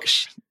Westbrook?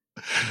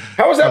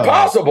 How is that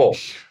possible?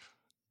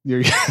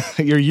 You're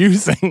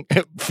using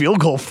field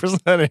goal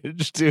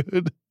percentage,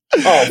 dude.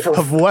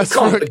 Of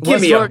Westbrook.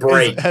 Give me a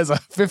break. Has a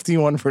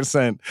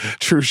 51%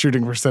 true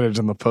shooting percentage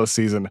in the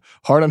postseason.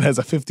 Harden has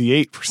a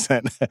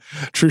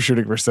 58% true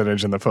shooting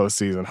percentage in the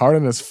postseason.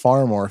 Harden is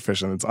far more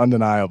efficient. It's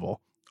undeniable.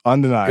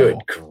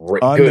 Undeniable.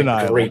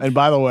 Undeniable. And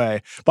by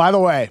the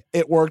way,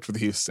 it worked with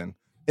Houston.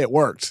 It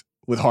worked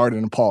with Harden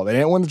and Paul. They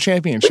didn't win the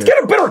championship. He's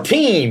got a better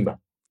team.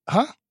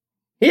 Huh?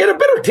 He had a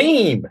better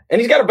team,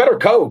 and he's got a better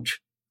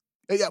coach.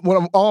 Yeah,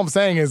 all I'm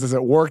saying is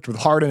it worked with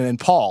Harden and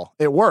Paul.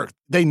 It worked.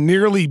 They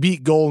nearly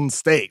beat Golden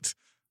State.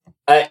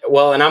 And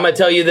I'm going to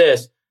tell you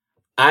this.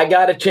 I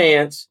got a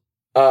chance,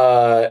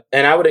 and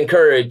I would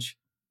encourage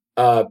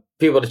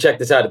people to check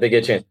this out if they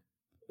get a chance.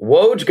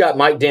 Woj got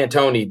Mike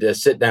D'Antoni to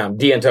sit down.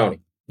 D'Antoni.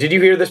 Did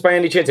you hear this by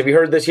any chance? Have you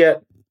heard this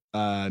yet?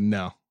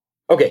 No.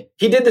 Okay.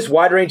 He did this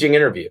wide-ranging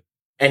interview,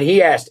 and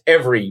he asked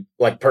every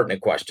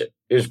pertinent question.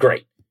 It was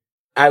great.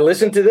 I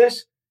listened to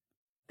this.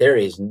 There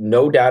is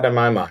no doubt in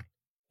my mind.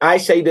 I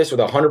say this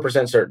with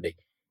 100% certainty.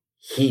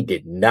 He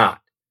did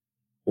not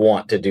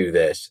want to do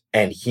this,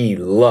 and he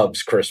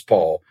loves Chris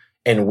Paul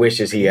and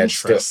wishes he had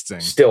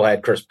still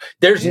had Chris.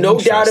 There's no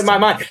doubt in my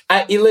mind.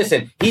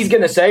 Listen, he's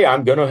going to say,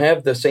 I'm going to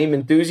have the same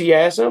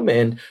enthusiasm,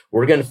 and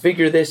we're going to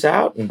figure this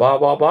out, and blah,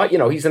 blah, blah.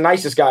 He's the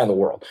nicest guy in the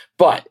world.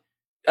 But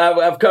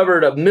I've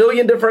covered a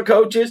million different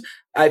coaches.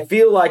 I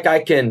feel like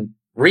I can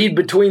read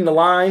between the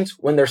lines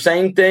when they're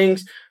saying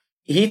things.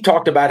 He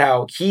talked about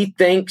how he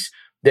thinks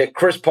that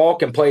Chris Paul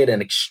can play at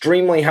an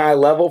extremely high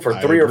level for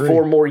 3 or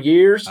 4 more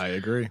years. I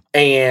agree.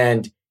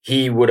 And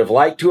he would have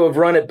liked to have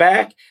run it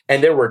back.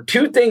 And there were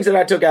 2 things that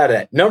I took out of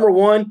that. Number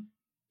 1,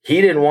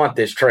 he didn't want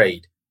this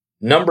trade.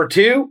 Number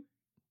 2,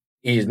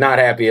 he's not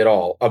happy at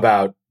all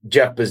about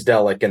Jeff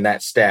Bzdelik and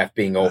that staff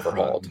being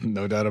overhauled.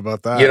 No doubt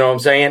about that. You know what I'm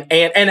saying?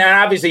 And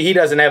obviously he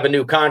doesn't have a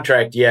new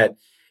contract yet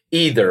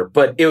either.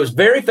 But it was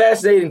very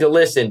fascinating to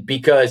listen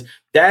because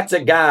that's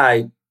a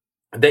guy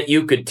that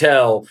you could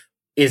tell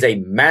is a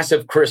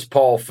massive Chris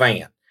Paul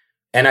fan.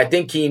 And I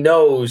think he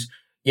knows,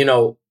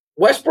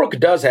 Westbrook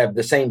does have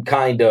the same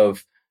kind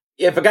of,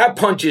 if a guy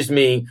punches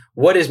me,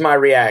 what is my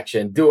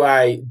reaction? Do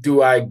I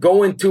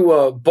go into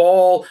a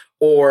ball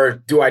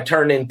or do I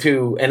turn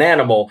into an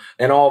animal?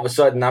 And all of a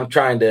sudden I'm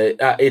trying to,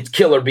 it's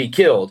kill or be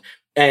killed.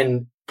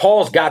 And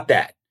Paul's got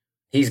that.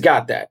 He's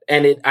got that.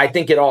 And I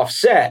think it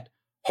offset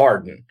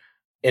Harden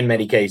in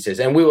many cases.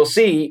 And we will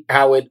see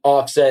how it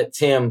offsets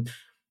him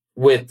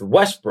with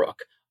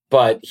Westbrook.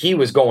 But he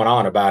was going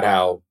on about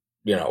how,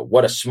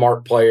 what a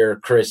smart player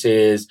Chris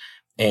is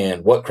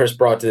and what Chris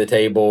brought to the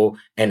table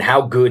and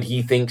how good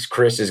he thinks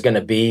Chris is going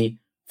to be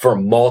for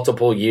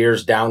multiple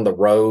years down the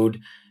road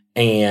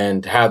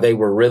and how they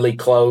were really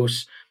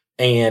close.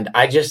 And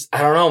I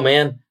don't know,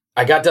 man.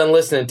 I got done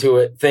listening to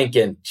it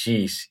thinking,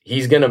 geez,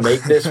 he's going to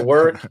make this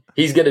work.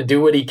 He's going to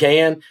do what he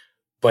can,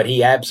 but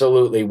he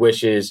absolutely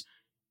wishes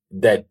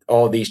that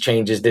all these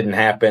changes didn't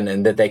happen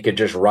and that they could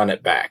just run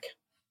it back.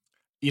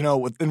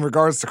 In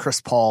regards to Chris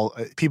Paul,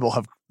 people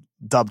have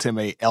dubbed him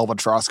a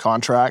albatross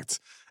contract,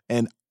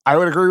 and I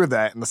would agree with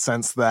that in the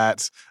sense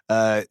that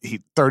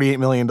he $38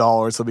 million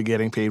he'll be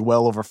getting paid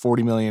well over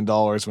 $40 million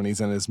when he's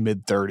in his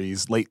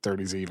mid-30s, late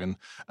 30s even.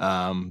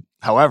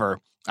 However,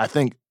 I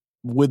think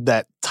with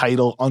that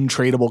title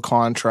untradeable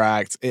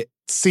contract, it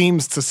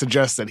seems to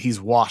suggest that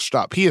he's washed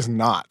up. He is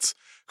not.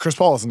 Chris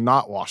Paul is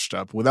not washed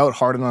up. Without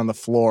Harden on the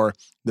floor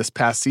this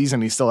past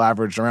season, he still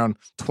averaged around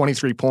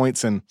 23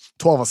 points and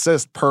 12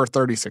 assists per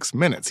 36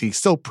 minutes. He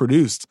still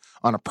produced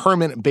on a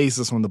per-minute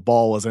basis when the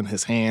ball was in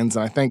his hands,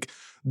 and I think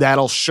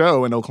that'll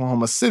show in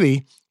Oklahoma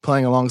City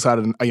playing alongside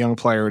a young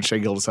player in Shai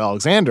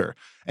Gilgeous-Alexander,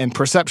 and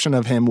perception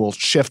of him will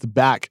shift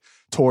back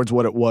towards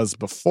what it was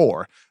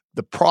before.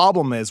 The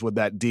problem is with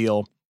that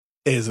deal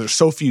is there's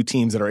so few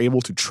teams that are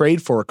able to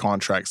trade for a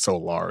contract so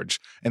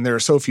large, and there are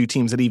so few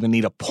teams that even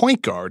need a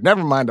point guard,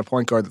 never mind a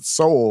point guard that's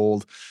so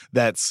old,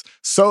 that's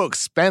so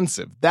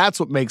expensive. That's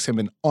what makes him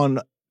an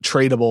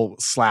untradeable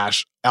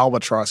 /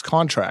 albatross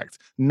contract,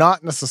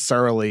 not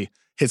necessarily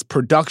his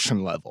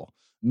production level.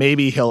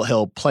 Maybe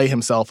he'll play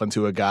himself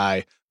into a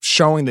guy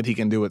showing that he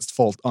can do it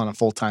on a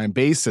full-time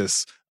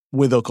basis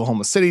with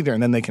Oklahoma City there,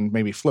 and then they can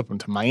maybe flip him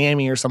to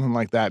Miami or something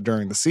like that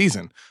during the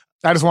season.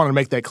 I just wanted to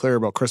make that clear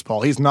about Chris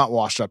Paul. He's not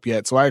washed up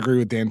yet, so I agree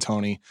with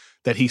D'Antoni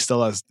that he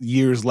still has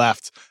years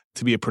left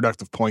to be a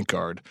productive point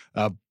guard.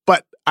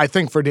 But I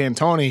think for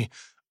D'Antoni,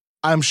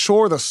 I'm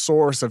sure the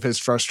source of his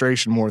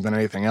frustration more than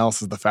anything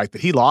else is the fact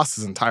that he lost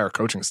his entire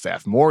coaching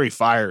staff. Morey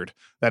fired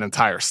that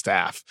entire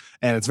staff,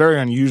 and it's very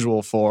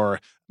unusual for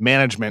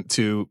management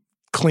to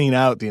clean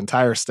out the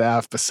entire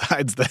staff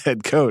besides the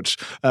head coach.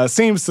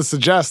 Seems to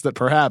suggest that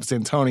perhaps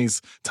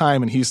D'Antoni's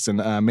time in Houston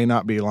may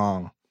not be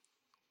long.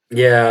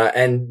 Yeah,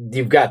 and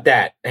you've got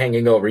that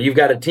hanging over. You've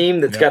got a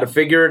team that's got to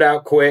figure it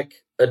out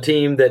quick, a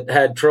team that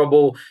had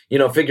trouble,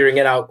 figuring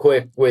it out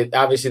quick with,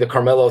 obviously the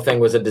Carmelo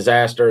thing was a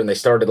disaster and they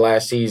started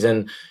last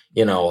season,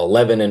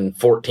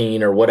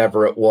 11-14 or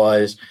whatever it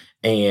was.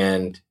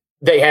 And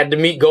they had to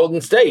meet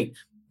Golden State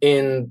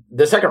in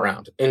the second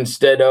round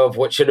instead of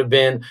what should have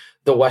been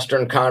the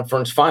Western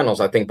Conference Finals,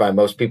 I think by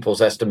most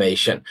people's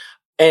estimation.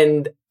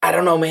 And I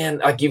don't know,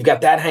 man, you've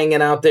got that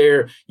hanging out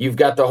there. You've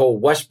got the whole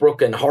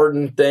Westbrook and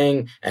Harden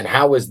thing. And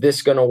how is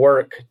this going to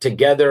work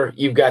together?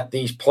 You've got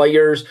these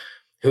players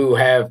who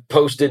have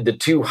posted the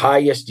 2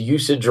 highest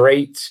usage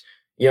rates,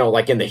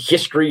 in the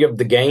history of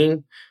the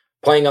game,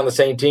 playing on the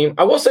same team.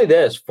 I will say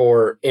this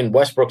in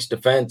Westbrook's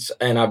defense,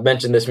 and I've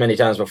mentioned this many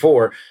times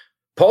before,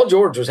 Paul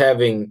George was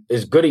having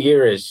as good a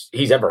year as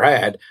he's ever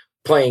had,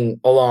 playing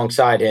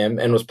alongside him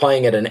and was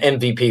playing at an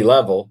MVP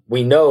level.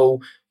 We know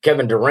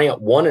Kevin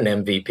Durant won an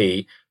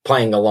MVP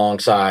playing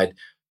alongside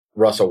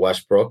Russell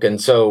Westbrook. And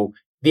so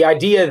the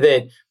idea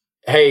that,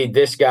 hey,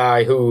 this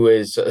guy who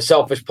is a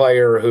selfish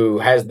player who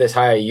has this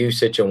high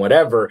usage and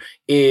whatever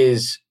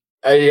is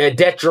a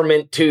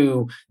detriment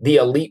to the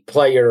elite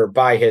player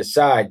by his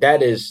side,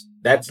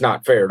 that's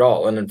not fair at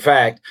all. And in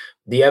fact,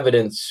 the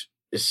evidence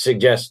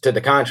suggests to the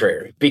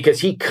contrary,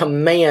 because he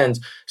commands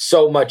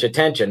so much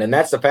attention. And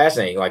that's the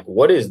fascinating, like,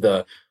 what is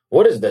the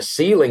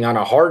ceiling on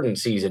a Harden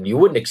season? You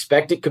wouldn't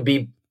expect it could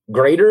be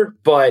greater,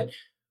 but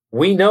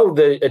we know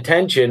the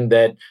attention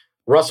that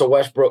Russell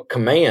Westbrook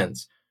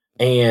commands.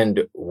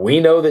 And we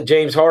know that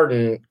James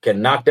Harden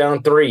can knock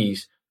down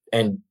threes,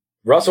 and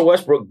Russell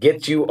Westbrook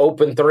gets you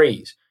open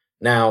threes.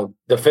 Now,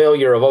 the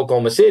failure of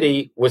Oklahoma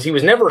City was he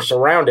was never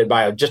surrounded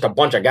by just a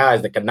bunch of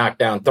guys that could knock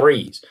down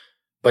threes.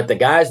 But the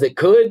guys that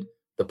could,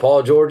 the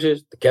Paul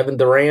Georges, the Kevin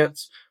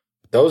Durants,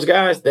 those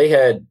guys, they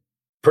had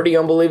pretty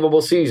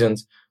unbelievable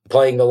seasons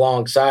playing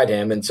alongside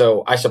him. And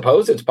so I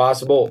suppose it's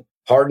possible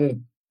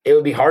Harden, it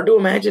would be hard to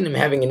imagine him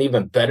having an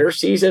even better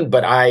season,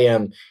 but I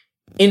am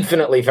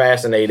infinitely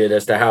fascinated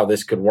as to how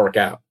this could work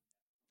out.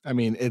 I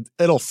mean,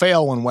 it'll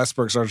fail when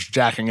Westbrook starts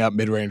jacking up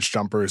mid-range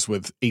jumpers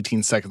with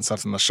 18 seconds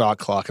left in the shot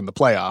clock in the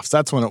playoffs.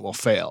 That's when it will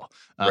fail.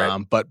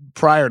 Right. But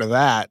prior to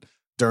that,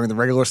 during the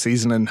regular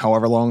season and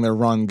however long their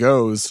run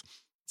goes,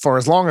 for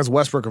as long as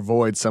Westbrook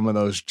avoids some of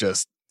those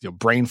just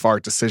brain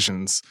fart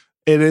decisions,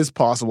 it is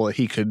possible that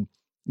he could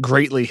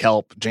greatly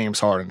help James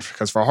Harden.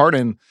 Because for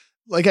Harden,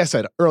 like I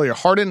said earlier,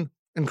 Harden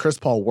and Chris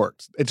Paul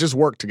worked. It just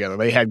worked together.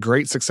 They had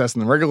great success in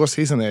the regular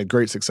season. They had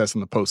great success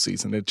in the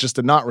postseason. It just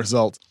did not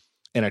result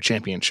in a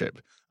championship.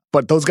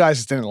 But those guys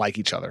just didn't like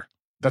each other.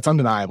 That's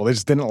undeniable. They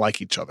just didn't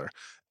like each other.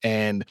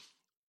 And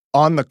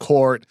on the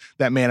court,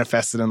 that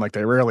manifested in like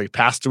they rarely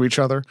passed to each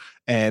other.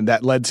 And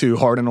that led to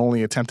Harden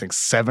only attempting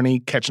 70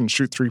 catch and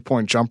shoot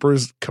 3-point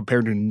jumpers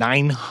compared to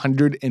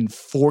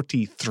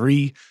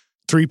 943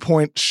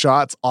 3-point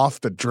shots off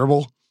the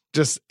dribble.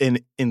 Just an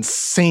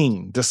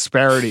insane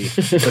disparity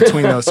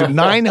between those two.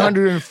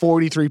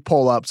 943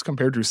 pull-ups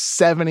compared to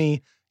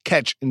 70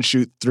 catch and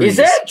shoot threes. Is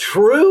that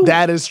true?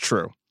 That is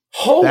true.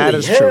 Holy that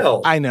is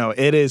hell. True. I know.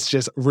 It is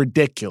just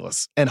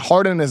ridiculous. And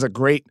Harden is a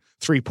great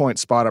 3-point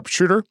spot-up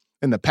shooter.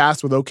 In the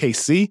past with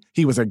OKC,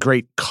 he was a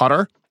great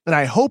cutter. And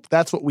I hope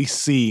that's what we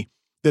see,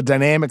 the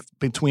dynamic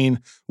between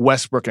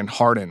Westbrook and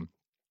Harden.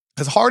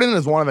 Because Harden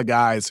is one of the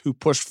guys who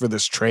pushed for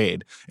this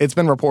trade. It's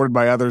been reported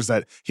by others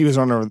that he was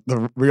one of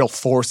the real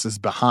forces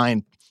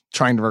behind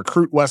trying to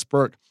recruit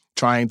Westbrook,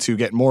 trying to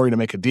get Morey to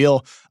make a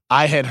deal.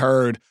 I had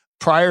heard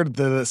prior to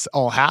this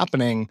all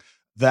happening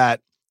that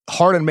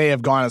Harden may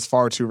have gone as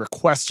far to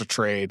request a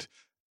trade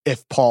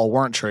if Paul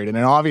weren't traded.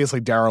 And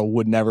obviously Darryl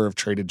would never have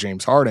traded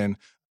James Harden,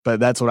 but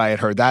that's what I had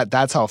heard.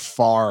 That's how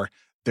far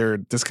their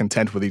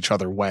discontent with each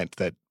other went,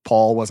 that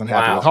Paul wasn't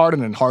happy with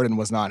Harden and Harden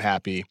was not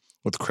happy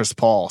with Chris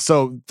Paul.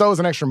 So that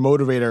was an extra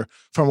motivator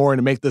for Morey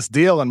to make this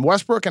deal. And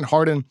Westbrook and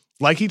Harden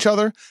like each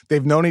other.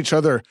 They've known each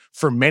other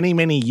for many,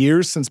 many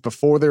years, since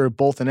before they were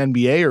both in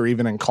NBA or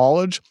even in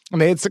college.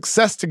 And they had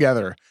success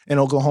together in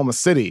Oklahoma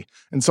City.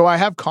 And so I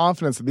have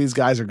confidence that these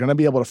guys are going to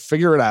be able to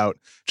figure it out,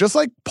 just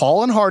like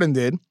Paul and Harden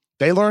did.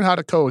 They learned how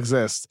to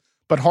coexist.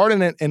 But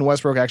Harden and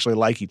Westbrook actually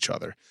like each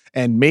other.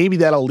 And maybe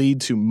that'll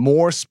lead to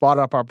more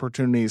spot-up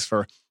opportunities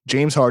for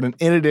James Harden,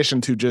 in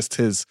addition to just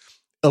his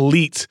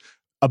elite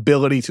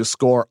ability to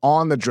score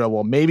on the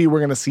dribble. Maybe we're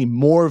going to see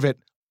more of it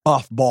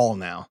off ball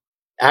now.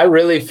 I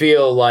really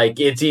feel like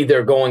it's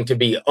either going to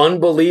be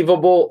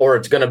unbelievable or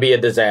it's going to be a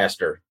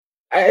disaster.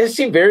 I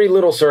see very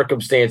little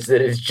circumstance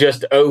that it's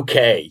just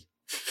okay.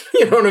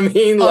 You know what I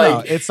mean?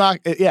 No, it's not.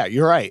 Yeah,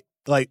 you're right.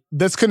 Like,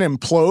 this can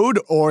implode,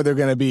 or they're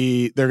going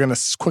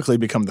to quickly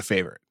become the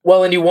favorite.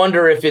 Well, and you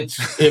wonder if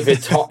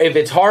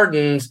it's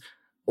Harden's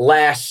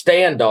last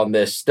stand on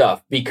this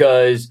stuff,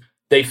 because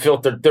they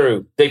filtered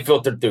through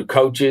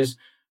coaches,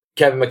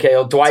 Kevin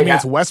McHale, Dwight.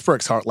 It's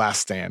Westbrook's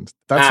last stand.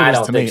 That's what it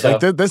is to me. So.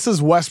 Like, this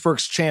is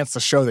Westbrook's chance to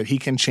show that he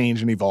can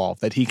change and evolve,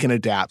 that he can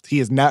adapt.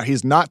 He's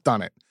not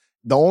done it.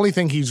 The only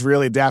thing he's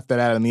really adapted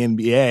at in the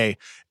NBA,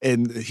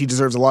 and he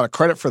deserves a lot of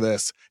credit for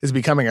this, is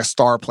becoming a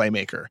star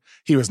playmaker.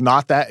 He was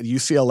not that at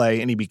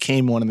UCLA, and he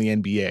became one in the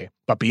NBA.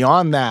 But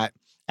beyond that,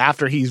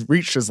 after he's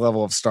reached his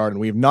level of stardom,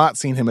 we have not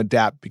seen him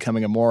adapt,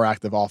 becoming a more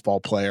active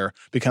off-ball player,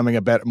 becoming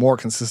a more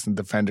consistent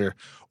defender,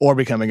 or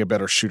becoming a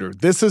better shooter.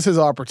 This is his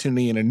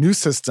opportunity in a new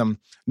system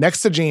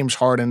next to James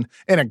Harden,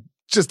 and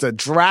just a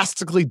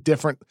drastically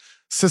different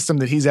system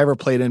that he's ever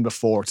played in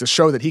before, to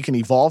show that he can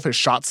evolve his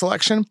shot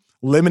selection,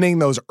 limiting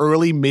those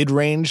early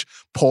mid-range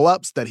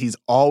pull-ups that he's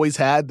always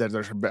had, that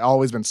have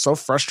always been so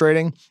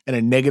frustrating and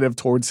a negative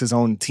towards his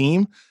own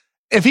team.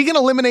 If he can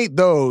eliminate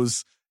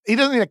those, he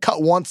doesn't need to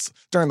cut once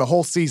during the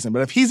whole season,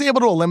 but if he's able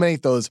to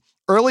eliminate those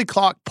early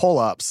clock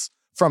pull-ups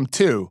from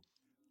 2,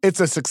 It's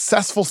a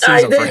successful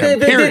season for him,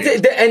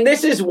 period. And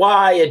this is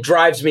why it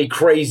drives me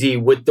crazy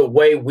with the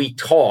way we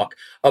talk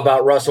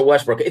about Russell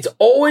Westbrook. It's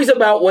always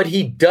about what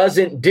he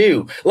doesn't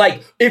do.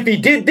 Like, if he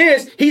did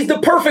this, he's the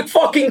perfect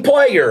fucking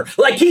player.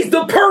 Like, he's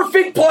the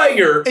perfect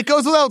player. It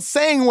goes without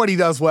saying what he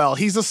does well.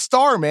 He's a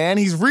star, man.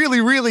 He's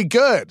really, really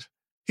good.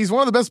 He's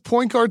one of the best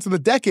point guards of the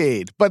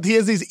decade, but he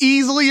has these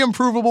easily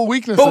improvable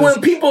weaknesses. But when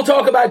people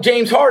talk about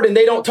James Harden,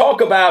 they don't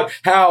talk about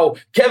how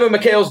Kevin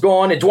McHale's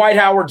gone and Dwight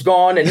Howard's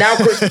gone and now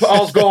Chris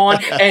Paul's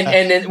gone.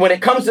 And then when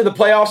it comes to the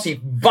playoffs,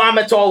 he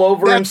vomits all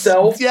over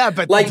himself. Yeah,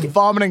 but like, the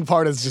vomiting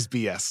part is just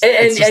BS.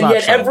 And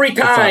yet every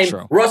time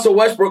Russell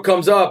Westbrook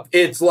comes up,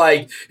 it's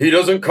like he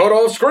doesn't cut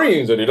off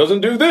screens and he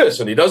doesn't do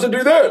this and he doesn't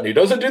do that and he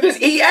doesn't do this.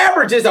 He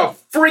averages a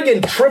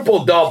friggin'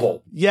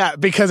 triple-double. Yeah,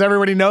 because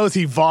everybody knows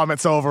he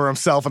vomits over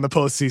himself in the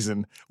postseason.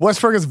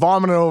 Westbrook has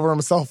vomited over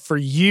himself for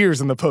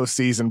years in the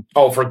postseason.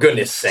 Oh, for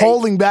goodness sake.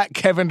 Holding back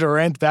Kevin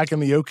Durant back in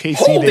the OKC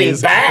Holding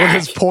days back.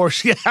 with his poor,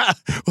 shot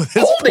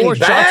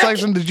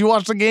selection. Did you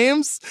watch the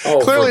games? Oh,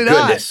 clearly for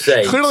goodness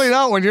sake. Clearly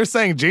not when you're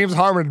saying James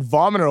Harden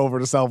vomited over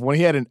himself when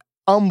he had an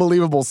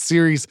unbelievable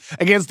series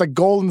against the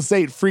Golden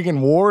State freaking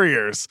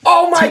Warriors.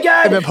 Oh my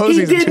God.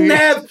 He didn't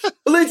have,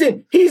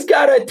 listen, he's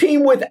got a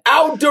team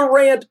without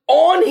Durant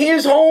on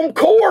his home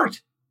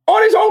court.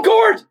 On his own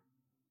court.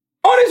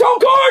 On his own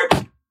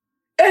court.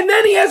 And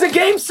then he has a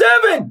game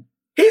 7.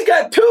 He's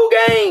got 2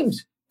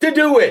 games to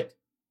do it.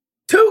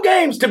 2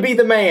 games to be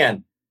the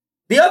man.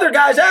 The other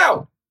guy's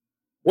out.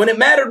 When it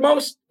mattered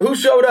most, who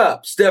showed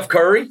up? Steph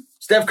Curry.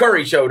 Steph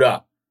Curry showed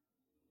up.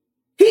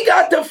 He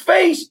got to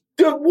face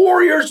the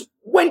Warriors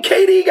when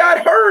KD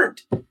got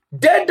hurt.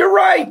 Dead to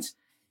rights.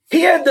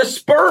 He had the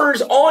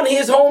Spurs on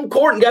his home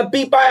court and got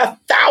beat by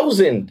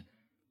 1,000 a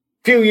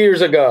few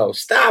years ago.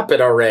 Stop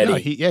it already.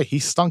 No, he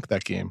stunk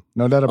that game.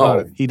 No doubt about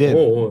it. He did.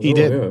 He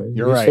did. Yeah.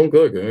 You're right. Stunk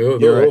that game.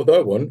 You're right.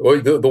 That one.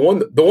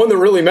 The one that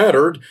really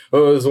mattered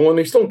is the one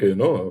he stunk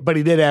in. But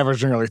he did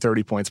average nearly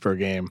 30 points per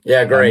game.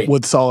 Yeah, great.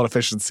 With solid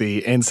efficiency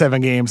in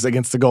 7 games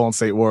against the Golden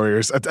State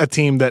Warriors, a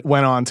team that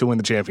went on to win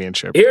the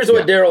championship. Here's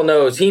what Daryl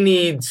knows. He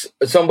needs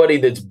somebody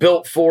that's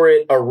built for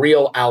it, a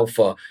real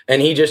alpha.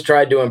 And he just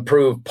tried to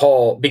improve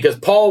Paul because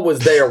Paul was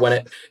there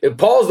when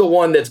Paul's the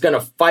one that's going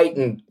to fight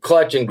and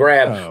clutch and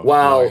grab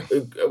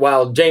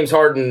while James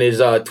Harden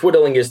is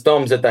twiddling his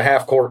thumbs at the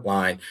half-court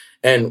line.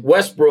 And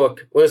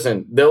Westbrook,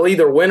 listen, they'll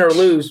either win or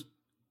lose,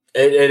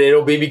 and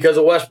it'll be because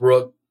of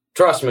Westbrook.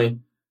 Trust me.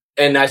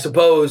 And I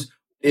suppose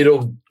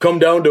it'll come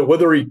down to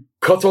whether he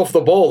cuts off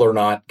the ball or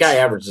not. Guy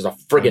averages a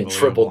friggin'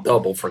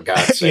 triple-double, for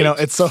God's sake.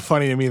 It's so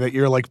funny to me that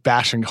you're like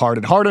bashing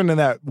Harden. Harden in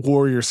that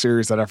Warrior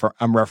series that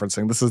I'm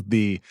referencing, this is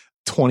the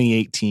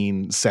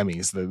 2018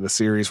 semis, the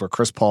series where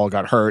Chris Paul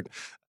got hurt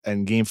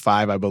in Game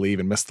 5, I believe,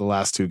 and missed the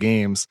last 2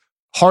 games.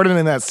 Harden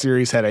in that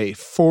series had a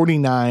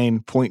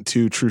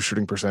 49.2 true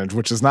shooting percentage,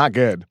 which is not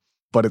good,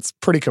 but it's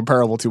pretty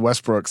comparable to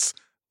Westbrook's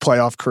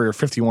playoff career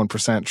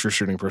 51% true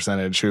shooting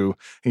percentage, and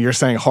you're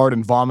saying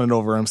Harden vomited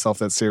over himself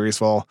that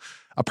series. Well,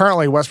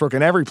 apparently Westbrook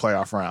in every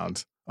playoff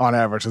round, on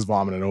average, has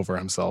vomited over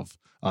himself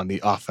on the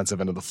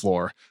offensive end of the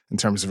floor in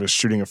terms of his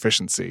shooting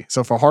efficiency.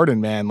 So for Harden,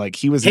 man, like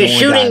he was his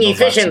shooting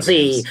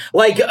efficiency.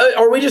 Like,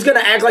 are we just going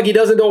to act like he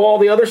doesn't do all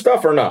the other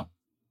stuff or no?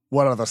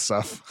 What other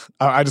stuff?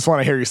 I just want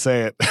to hear you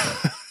say it.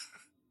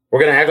 We're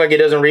going to act like he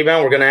doesn't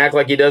rebound. We're going to act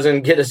like he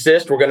doesn't get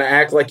assist. We're going to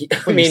act like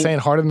you're saying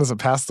Harden doesn't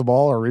pass the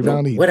ball or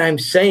rebound? No, what I'm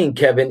saying,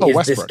 Kevin, is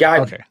Westbrook. This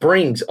guy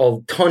brings a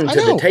ton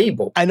to the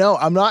table. I know.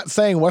 I'm not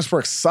saying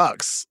Westbrook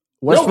sucks.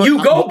 No,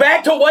 you go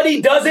back to what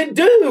he doesn't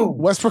do.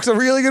 Westbrook's a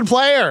really good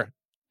player.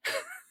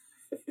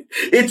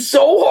 It's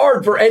so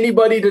hard for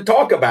anybody to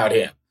talk about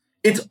him.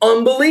 It's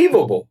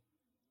unbelievable.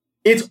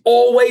 It's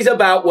always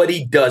about what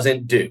he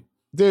doesn't do.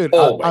 Dude,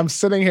 I'm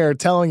sitting here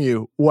telling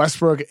you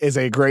Westbrook is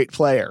a great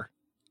player.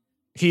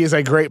 He is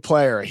a great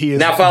player. He is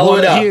now follow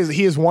it up.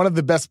 He is one of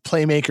the best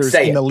playmakers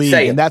in the league,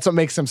 and that's what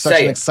makes him such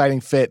an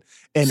exciting fit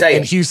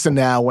in Houston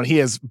now. When he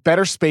has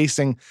better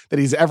spacing than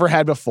he's ever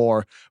had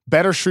before,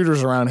 better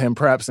shooters around him,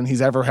 perhaps than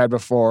he's ever had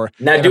before.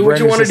 Now do what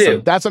you want to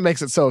do. That's what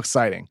makes it so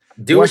exciting.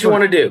 Do what you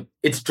want to do.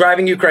 It's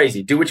driving you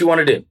crazy. Do what you want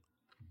to do.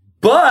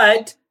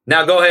 But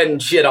now go ahead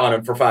and shit on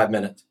him for 5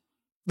 minutes.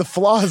 The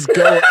flaws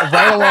go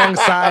right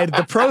alongside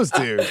the pros,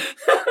 dude.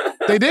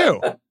 They do.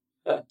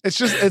 It's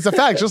a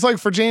fact. Just like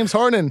for James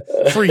Harden,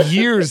 for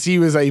years, he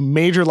was a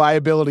major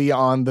liability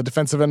on the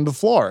defensive end of the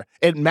floor.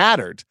 It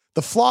mattered.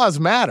 The flaws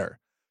matter,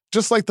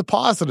 just like the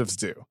positives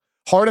do.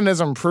 Harden has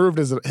improved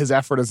his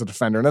effort as a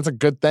defender, and that's a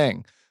good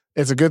thing.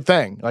 It's a good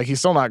thing. Like, he's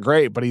still not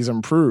great, but he's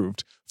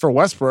improved. For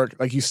Westbrook,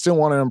 like, you still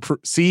want to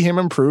see him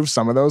improve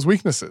some of those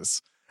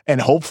weaknesses. And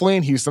hopefully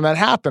in Houston that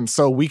happens,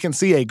 so we can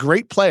see a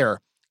great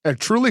player, a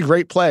truly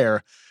great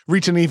player,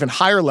 reach an even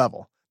higher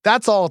level.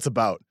 That's all it's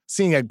about.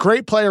 Seeing a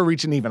great player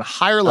reach an even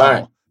higher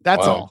level. Right.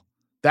 That's all.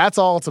 That's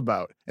all it's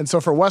about. And so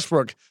for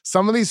Westbrook,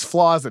 some of these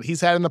flaws that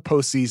he's had in the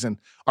postseason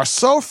are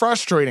so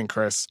frustrating,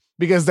 Chris,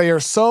 because they are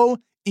so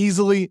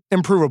easily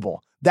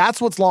improvable. That's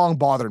what's long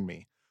bothered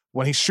me.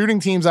 When he's shooting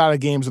teams out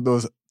of games with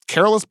those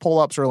careless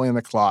pull-ups early in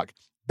the clock,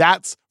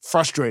 that's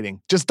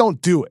frustrating. Just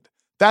don't do it.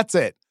 That's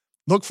it.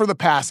 Look for the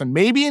pass. And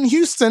maybe in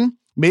Houston,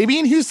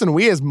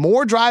 we has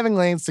more driving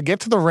lanes to get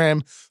to the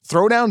rim,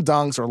 throw down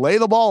dunks, or lay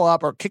the ball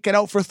up, or kick it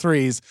out for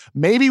threes.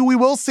 Maybe we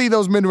will see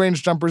those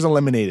mid-range jumpers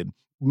eliminated.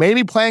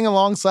 Maybe playing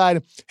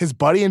alongside his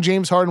buddy and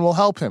James Harden will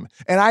help him.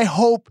 And I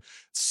hope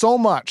so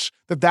much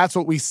that that's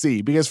what we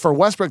see, because for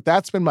Westbrook,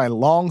 that's been my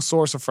long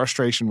source of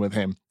frustration with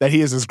him, that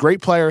he is this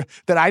great player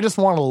that I just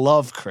want to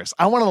love, Chris.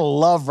 I want to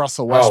love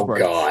Russell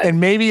Westbrook. Oh, God.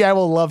 And maybe I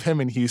will love him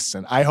in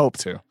Houston. I hope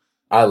to.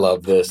 I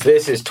love this.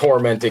 This is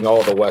tormenting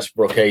all the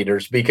Westbrook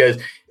haters because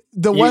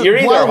you're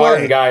either a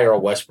Harden guy or a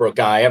Westbrook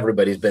guy.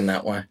 Everybody's been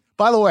that way.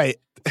 By the way,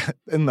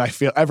 and I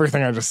feel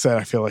everything I just said,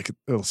 I feel like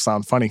it'll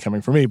sound funny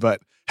coming from me,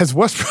 but has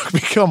Westbrook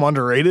become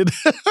underrated?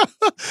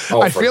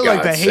 I feel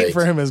like the hate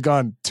for him has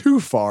gone too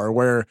far,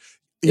 where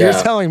you're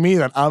telling me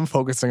that I'm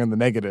focusing on the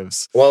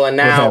negatives. Well, and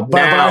now,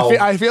 but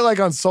I feel like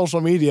on social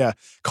media,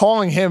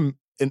 calling him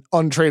an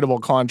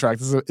untradeable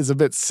contract is a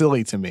bit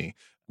silly to me.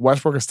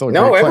 Westbrook is still a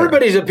great player.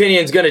 Everybody's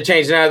opinion is going to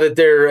change now that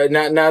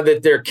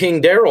their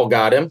King Daryl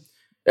got him.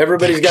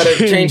 Everybody's got to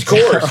change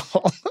course.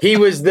 He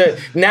was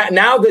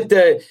now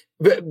that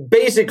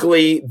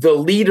basically the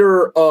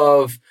leader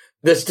of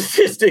the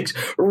statistics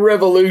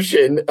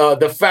revolution,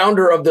 the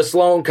founder of the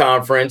Sloan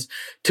Conference,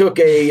 took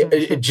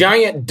a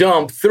giant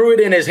dump, threw it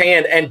in his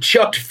hand, and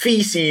chucked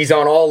feces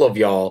on all of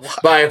y'all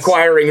by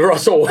acquiring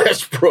Russell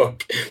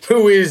Westbrook,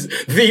 who is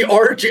the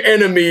arch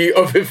enemy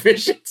of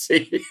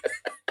efficiency.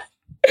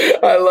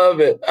 I love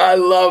it. I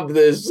love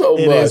this so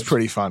much. It is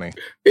pretty funny.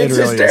 It's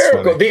really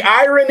hysterical. The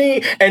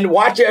irony, and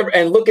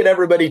look at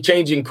everybody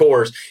changing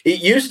course.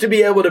 It used to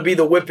be able to be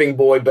the whipping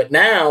boy, but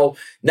now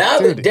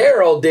that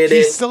Daryl did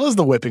he still is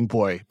the whipping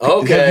boy.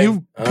 Okay.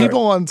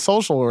 People on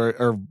social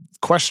are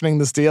questioning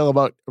this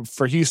deal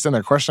for Houston.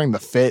 They're questioning the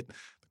fit,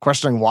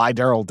 questioning why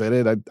Daryl did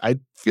it. I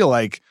feel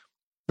like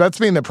that's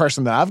been the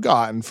impression that I've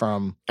gotten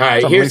from. All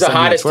right, here's the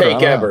hottest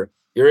take ever.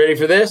 You ready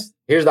for this?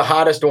 Here's the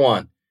hottest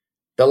one.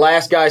 The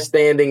last guy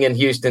standing in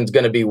Houston's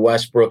going to be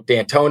Westbrook.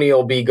 D'Antoni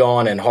will be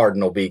gone, and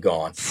Harden will be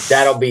gone.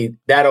 That'll be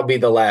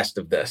the last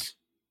of this.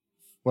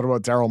 What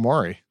about Daryl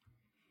Morey?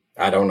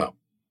 I don't know.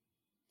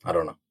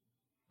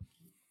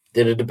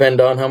 Did it depend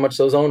on how much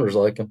those owners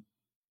like him?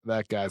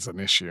 That guy's an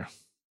issue.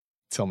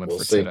 Tillman we'll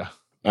Fertitta. See.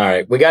 All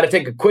right, we got to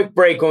take a quick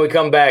break. When we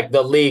come back,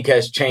 the league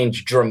has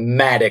changed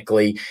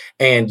dramatically,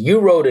 and you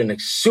wrote a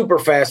super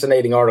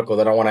fascinating article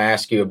that I want to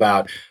ask you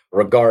about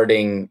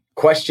regarding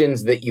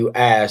questions that you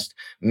asked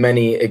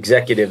many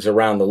executives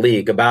around the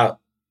league about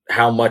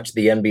how much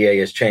the NBA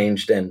has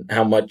changed and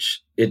how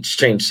much it's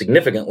changed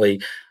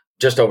significantly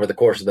just over the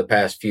course of the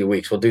past few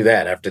weeks. We'll do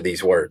that after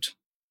these words.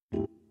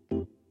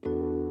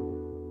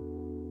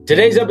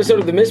 Today's episode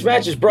of The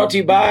Mismatch is brought to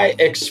you by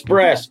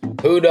Express.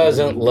 Who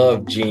doesn't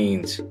love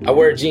jeans? I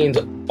wear jeans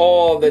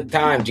all the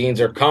time.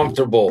 Jeans are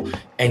comfortable,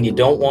 and you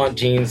don't want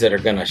jeans that are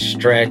going to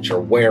stretch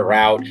or wear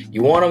out.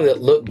 You want them that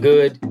look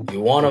good.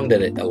 You want them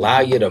that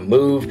allow you to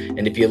move.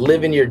 And if you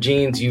live in your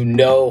jeans, you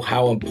know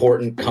how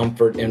important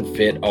comfort and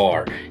fit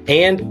are.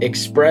 And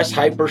Express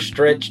Hyper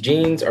Stretch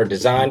jeans are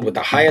designed with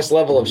the highest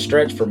level of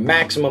stretch for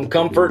maximum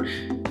comfort,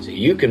 so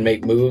you can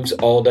make moves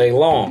all day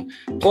long.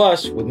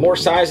 Plus, with more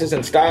sizes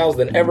and styles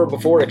than ever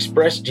before,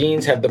 Express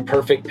jeans have the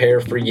perfect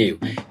pair for you.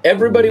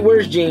 Everybody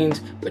wears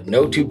jeans, but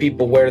no two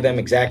people wear them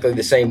exactly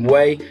the same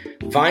way.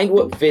 Find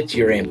what fits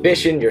your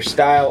ambition, your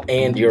style,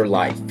 and your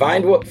life.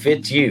 Find what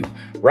fits you.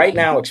 Right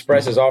now,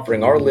 Express is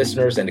offering our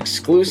listeners an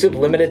exclusive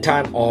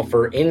limited-time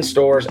offer in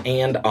stores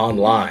and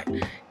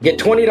online. Get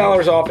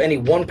 $20 off any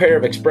one pair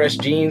of Express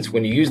jeans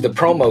when you use the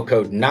promo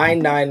code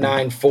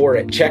 9994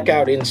 at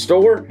checkout in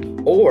store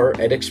or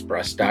at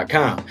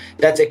express.com.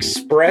 That's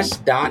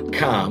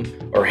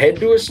express.com, or head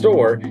to a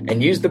store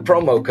and use the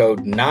promo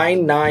code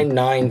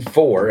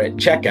 9994 at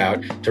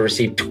checkout to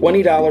receive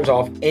 $20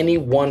 off any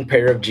one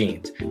pair of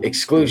jeans.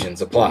 Exclusions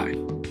apply.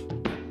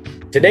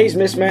 Today's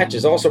Mismatch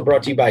is also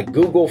brought to you by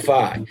Google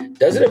Fi.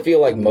 Doesn't it feel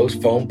like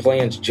most phone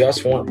plans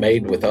just weren't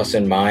made with us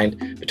in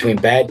mind? Between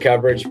bad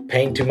coverage,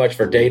 paying too much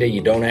for data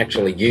you don't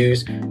actually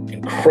use,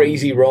 and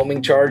crazy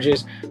roaming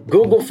charges,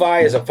 Google Fi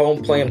is a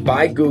phone plan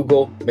by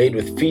Google made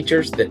with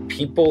features that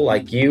people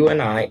like you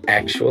and I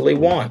actually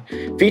want.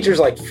 Features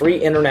like free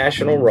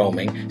international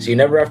roaming, so you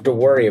never have to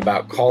worry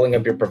about calling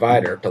up your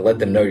provider to let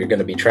them know you're going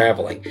to be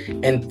traveling,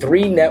 and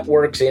 3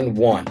 networks in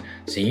one,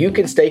 so you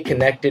can stay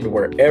connected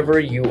wherever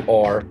you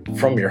are,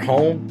 from your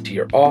home to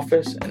your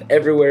office and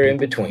everywhere in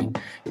between.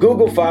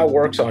 Google Fi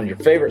works on your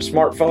favorite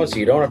smartphone, so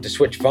you don't have to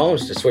switch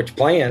phones to switch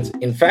plans.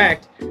 In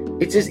fact,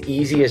 it's as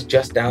easy as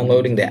just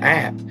downloading the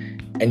app,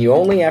 and you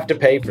only have to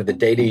pay for the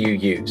data you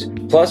use.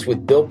 Plus,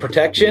 with bill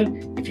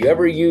protection, if you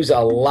ever use a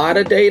lot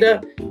of data,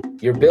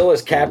 your bill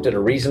is capped at a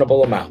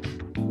reasonable amount.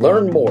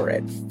 Learn more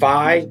at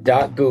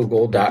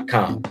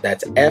fi.google.com.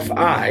 That's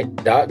fi.google.com.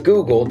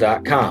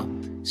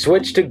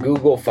 Switch to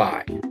Google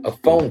Fi, a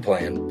phone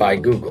plan by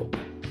Google.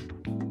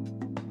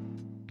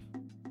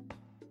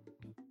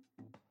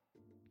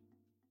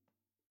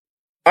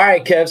 All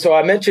right, Kev. So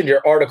I mentioned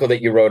your article that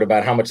you wrote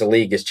about how much the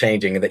league is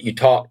changing and that you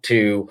talked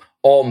to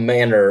all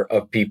manner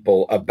of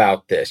people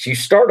about this. You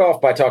start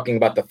off by talking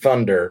about the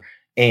Thunder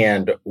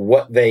and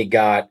what they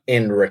got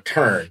in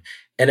return.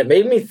 And it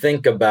made me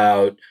think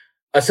about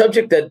a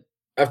subject that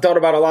I've thought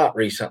about a lot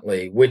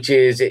recently, which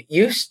is it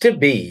used to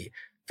be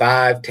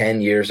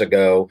 5-10 years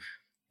ago,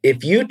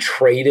 if you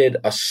traded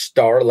a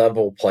star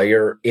level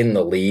player in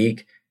the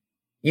league,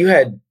 you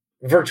had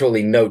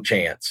virtually no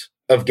chance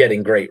of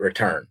getting great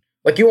return.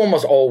 Like you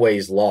almost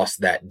always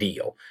lost that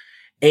deal.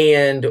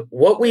 And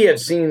what we have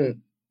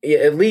seen,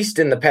 at least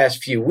in the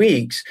past few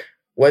weeks,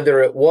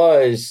 whether it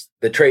was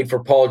the trade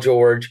for Paul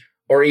George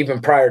or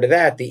even prior to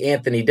that, the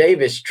Anthony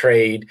Davis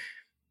trade,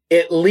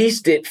 at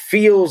least it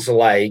feels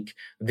like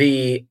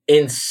the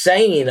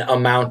insane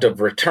amount of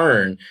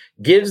return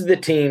gives the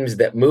teams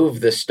that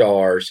move the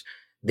stars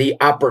the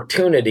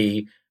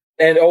opportunity.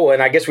 And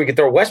I guess we could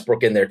throw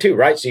Westbrook in there too,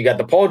 right? So you got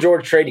the Paul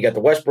George trade, you got the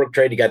Westbrook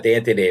trade, you got the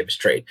Anthony Davis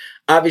trade.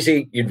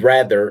 Obviously, you'd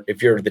rather,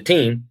 if you're the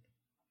team,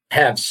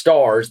 have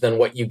stars than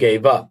what you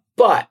gave up.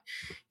 But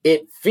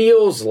it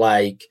feels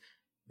like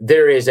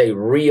there is a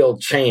real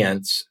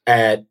chance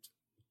at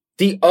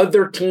the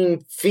other team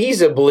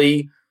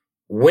feasibly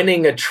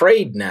winning a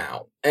trade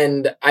now.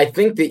 And I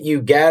think that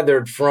you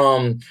gathered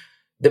from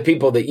the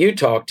people that you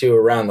talked to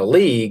around the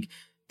league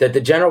that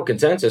the general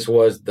consensus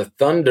was the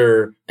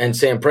Thunder and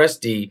Sam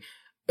Presti,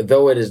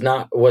 though it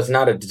was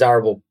not a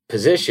desirable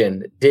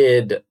position,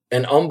 did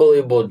an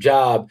unbelievable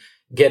job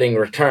getting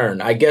return.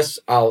 I guess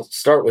I'll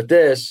start with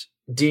this.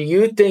 Do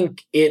you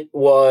think it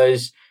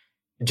was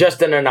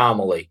just an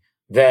anomaly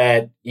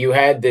that you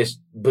had this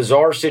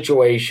bizarre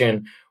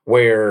situation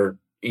where,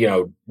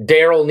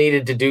 Daryl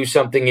needed to do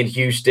something in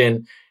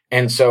Houston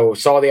and so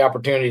saw the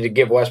opportunity to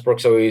give Westbrook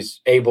so he's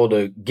able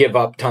to give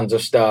up tons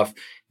of stuff,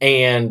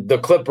 and the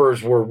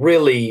Clippers were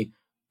really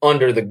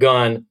under the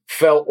gun,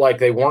 felt like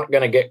they weren't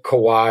going to get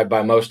Kawhi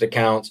by most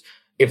accounts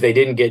if they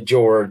didn't get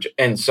George,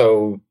 and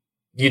so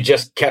you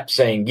just kept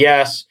saying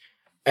yes,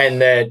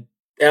 and that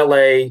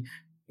LA,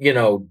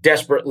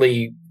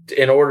 desperately,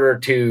 in order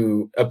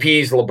to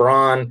appease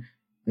LeBron,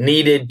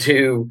 needed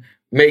to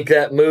make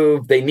that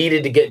move. They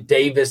needed to get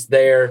Davis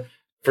there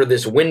for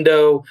this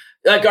window.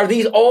 Like, are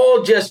these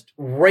all just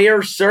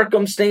rare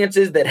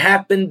circumstances that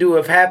happen to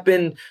have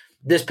happened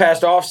this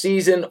past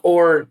offseason?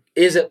 Or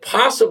is it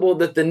possible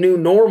that the new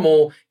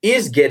normal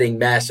is getting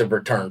massive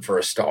return for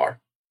a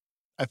star?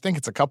 I think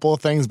it's a couple of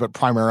things, but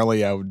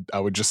primarily I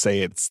would just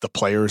say it's the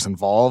players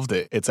involved.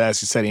 It's,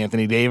 as you said,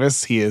 Anthony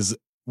Davis. He is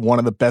one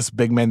of the best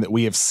big men that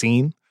we have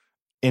seen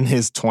in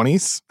his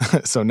 20s.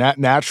 So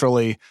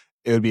naturally,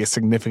 it would be a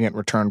significant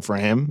return for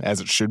him,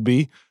 as it should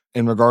be.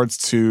 In regards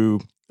to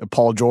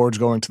Paul George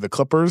going to the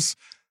Clippers,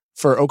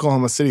 for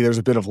Oklahoma City, there's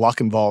a bit of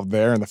luck involved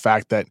there, and the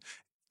fact that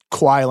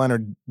Kawhi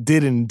Leonard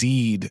did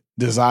indeed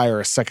desire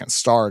a second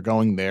star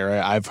going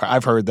there.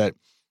 I've heard that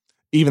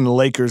even the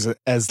Lakers,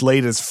 as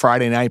late as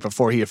Friday night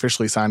before he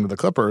officially signed with the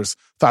Clippers,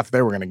 thought that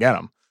they were going to get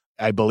him.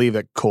 I believe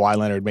that Kawhi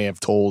Leonard may have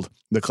told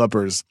the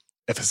Clippers,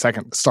 if a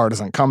second star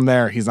doesn't come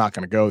there, he's not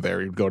going to go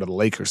there. He'd go to the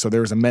Lakers. So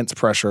there was immense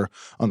pressure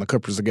on the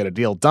Clippers to get a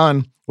deal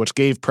done, which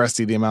gave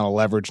Presti the amount of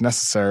leverage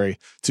necessary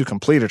to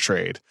complete a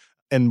trade.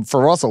 And for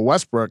Russell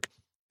Westbrook,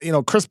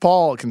 Chris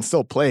Paul can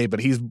still play,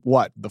 but he's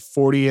what, the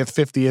 40th,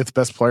 50th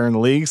best player in the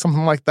league,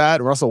 something like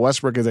that. Russell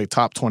Westbrook is a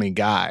top 20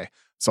 guy.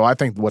 So I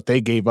think what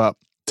they gave up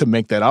to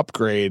make that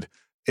upgrade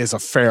is a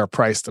fair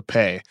price to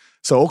pay.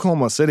 So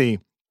Oklahoma City,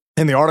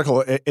 in the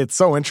article, it's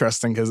so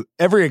interesting because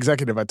every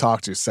executive I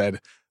talked to said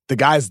the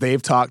guys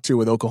they've talked to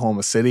with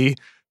Oklahoma City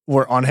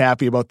were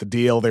unhappy about the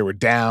deal. They were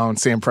down.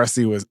 Sam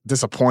Presti was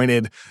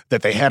disappointed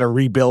that they had a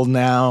rebuild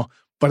now.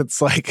 But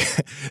it's like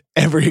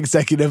every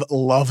executive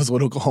loves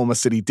what Oklahoma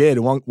City did.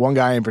 One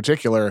guy in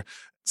particular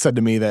said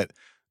to me that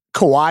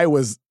Kawhi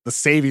was the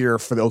savior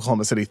for the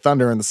Oklahoma City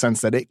Thunder in the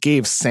sense that it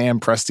gave Sam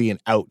Presti an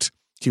out.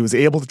 He was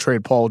able to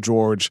trade Paul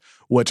George,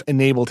 which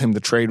enabled him to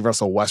trade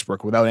Russell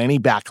Westbrook without any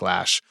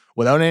backlash,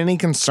 without any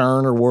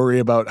concern or worry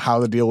about how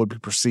the deal would be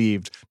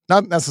perceived.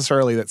 Not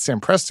necessarily that Sam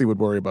Presti would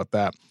worry about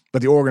that,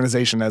 but the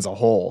organization as a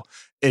whole.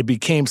 It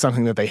became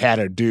something that they had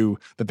to do,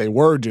 that they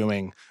were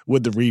doing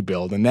with the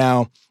rebuild. And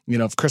now,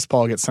 if Chris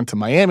Paul gets sent to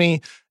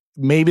Miami,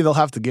 maybe they'll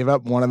have to give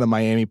up one of the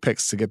Miami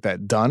picks to get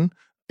that done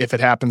if it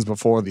happens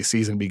before the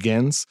season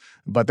begins.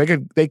 But they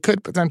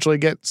could potentially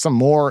get some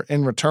more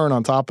in return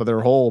on top of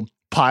their whole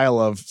pile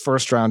of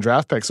first-round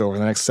draft picks over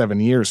the next 7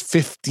 years.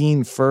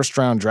 15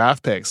 first-round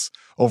draft picks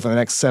over the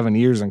next 7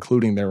 years,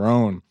 including their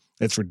own.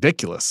 It's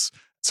ridiculous.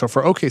 So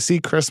for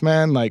OKC, Chris,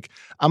 man,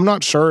 I'm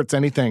not sure it's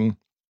anything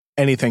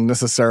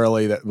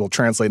necessarily that will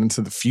translate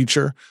into the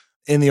future.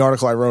 In the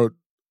article I wrote,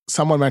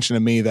 someone mentioned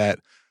to me that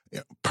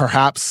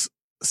perhaps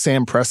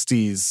Sam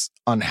Presti's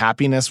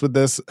unhappiness with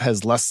this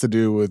has less to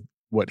do with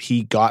what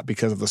he got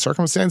because of the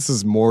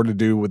circumstances, more to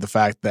do with the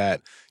fact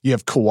that you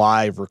have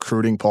Kawhi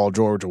recruiting Paul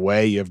George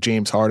away, you have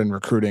James Harden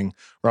recruiting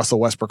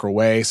Russell Westbrook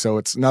away. So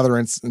it's another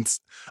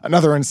instance,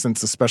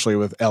 especially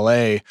with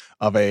LA,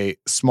 of a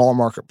small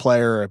market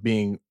player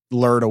being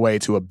lured away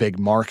to a big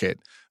market.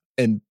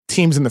 And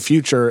teams in the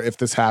future, if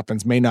this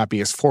happens, may not be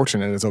as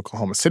fortunate as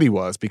Oklahoma City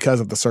was because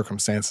of the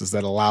circumstances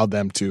that allowed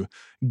them to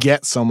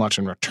get so much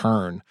in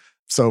return.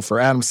 So for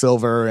Adam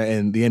Silver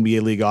and the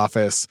NBA League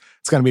office,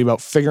 it's going to be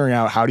about figuring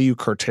out how do you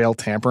curtail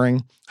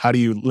tampering? How do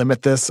you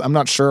limit this? I'm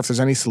not sure if there's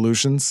any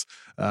solutions.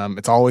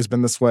 It's always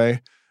been this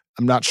way.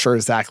 I'm not sure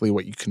exactly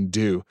what you can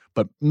do,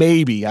 but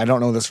maybe, I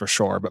don't know this for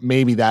sure, but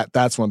maybe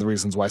that's one of the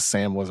reasons why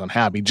Sam was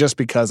unhappy, just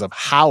because of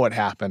how it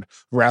happened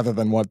rather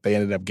than what they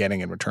ended up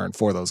getting in return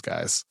for those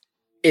guys.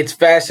 It's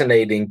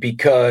fascinating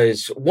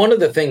because one of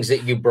the things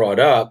that you brought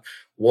up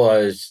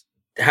was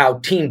how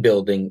team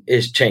building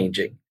is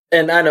changing.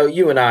 And I know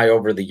you and I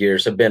over the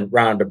years have been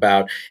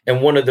roundabout.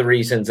 And one of the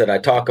reasons that I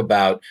talk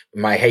about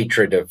my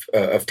hatred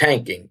of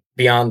tanking,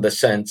 beyond the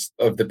sense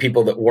of the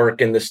people that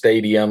work in the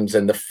stadiums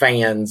and the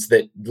fans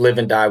that live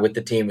and die with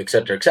the team, et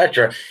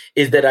cetera,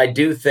 is that I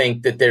do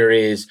think that there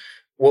is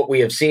what we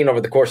have seen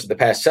over the course of the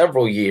past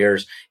several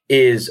years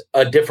is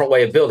a different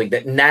way of building.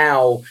 That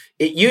now,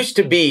 it used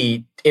to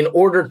be in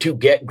order to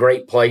get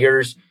great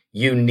players,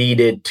 you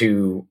needed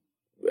to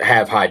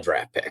have high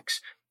draft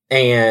picks.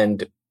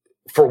 And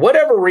for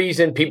whatever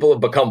reason, people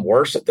have become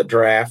worse at the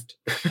draft,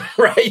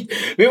 right?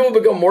 People have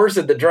become worse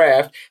at the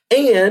draft.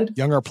 And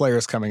younger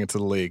players coming into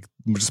the league,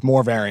 just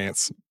more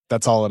variance.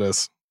 That's all it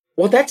is.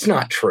 Well, that's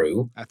not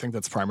true. I think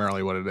that's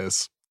primarily what it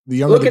is. The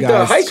younger look the at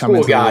guys the high come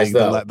into school guys, the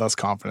league, though. the less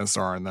confidence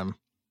there are in them.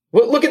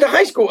 Well, look at the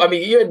high school. I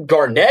mean, you had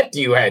Garnett,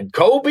 you had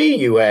Kobe,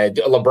 you had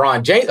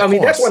LeBron James. I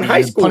mean, that's when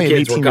high school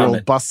kids were coming. Plenty of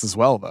 18-year-old busts as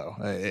well, though.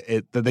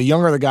 The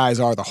younger the guys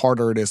are, the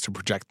harder it is to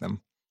project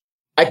them.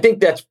 I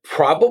think that's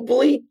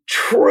probably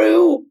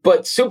true,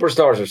 but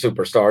superstars are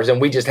superstars,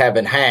 and we just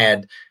haven't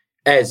had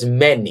as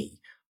many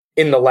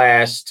in the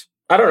last,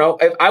 I don't know.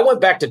 I went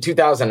back to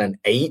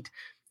 2008,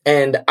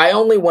 and I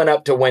only went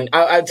up to when,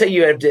 I'd say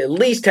you have to at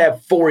least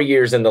have 4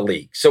 years in the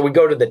league. So we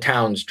go to the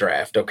Towns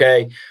draft,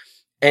 okay?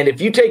 And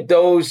if you take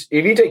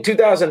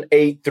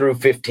 2008 through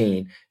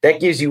 15, that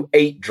gives you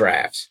 8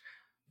 drafts.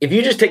 If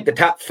you just take the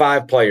top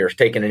 5 players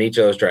taken in each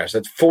of those drafts,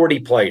 that's 40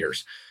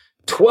 players.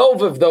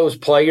 12 of those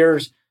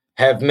players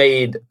have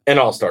made an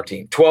all-star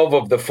team, 12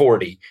 of the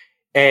 40.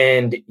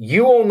 And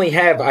you only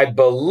have, I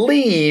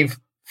believe,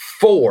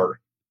 4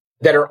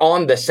 that are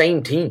on the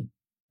same team,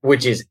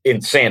 which is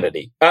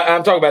insanity.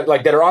 I'm talking about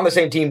like that are on the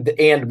same team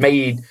and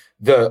made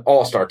the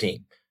all-star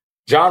team.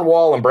 John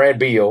Wall and Brad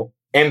Beal,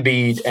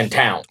 Embiid, and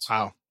Towns.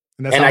 Wow.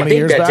 And I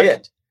think that's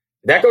it.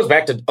 That goes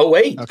back to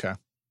 08. Okay.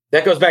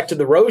 That goes back to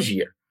the Rose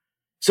year.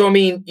 So, I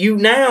mean,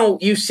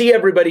 you see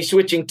everybody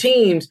switching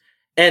teams.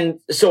 And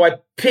so I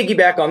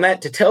piggyback on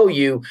that to tell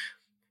you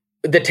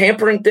the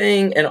tampering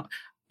thing. And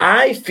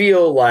I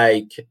feel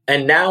like,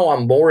 and now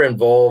I'm more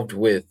involved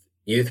with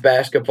youth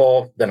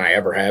basketball than I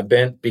ever have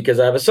been because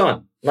I have a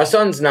son. My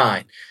son's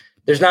 9.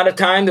 There's not a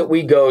time that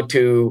we go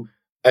to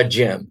a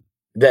gym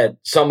that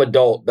some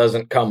adult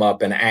doesn't come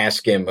up and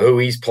ask him who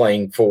he's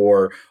playing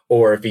for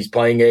or if he's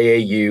playing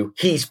AAU.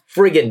 He's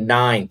friggin'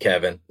 9,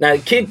 Kevin. Now,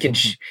 the kid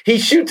he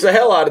shoots the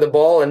hell out of the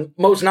ball, and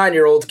most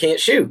 9-year-olds can't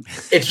shoot.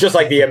 It's just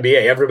like the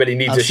NBA. Everybody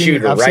needs a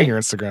shooter, right? I've seen your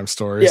Instagram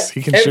stories. Yeah,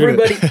 he can shoot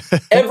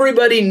it.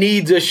 Everybody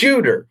needs a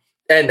shooter,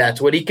 and that's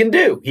what he can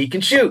do. He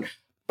can shoot.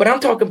 But I'm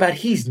talking about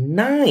he's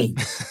 9,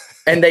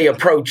 and they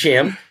approach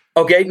him.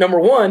 Okay, number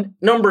 1.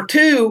 Number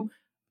 2,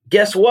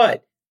 guess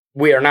what?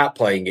 We are not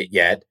playing it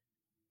yet.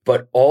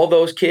 But all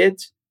those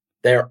kids,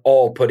 they're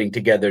all putting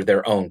together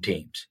their own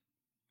teams.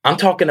 I'm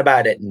talking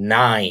about at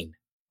 9.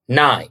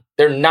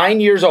 They're 9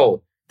 years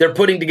old. They're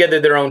putting together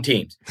their own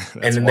teams.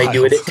 And then they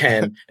do it at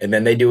 10, and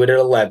then they do it at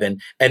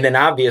 11. And then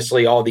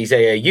obviously all these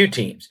AAU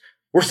teams.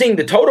 We're seeing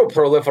the total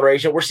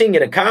proliferation. We're seeing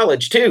it at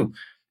college too.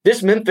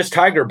 This Memphis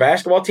Tiger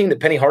basketball team that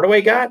Penny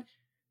Hardaway got,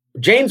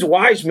 James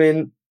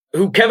Wiseman,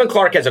 who Kevin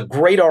Clark has a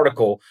great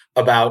article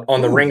about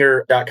on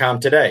theringer.com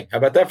today. How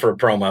about that for a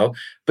promo?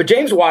 But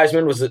James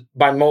Wiseman was,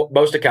 by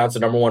most accounts, the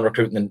number 1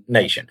 recruit in the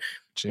nation.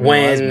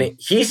 When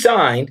he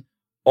signed,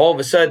 all of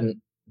a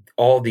sudden,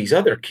 all these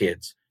other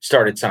kids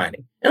started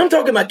signing. And I'm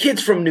talking about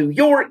kids from New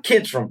York,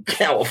 kids from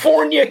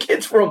California,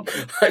 kids from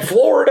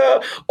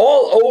Florida,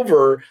 all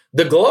over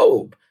the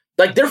globe.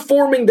 Like they're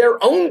forming their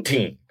own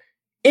team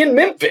in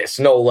Memphis,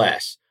 no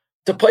less,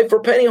 to play for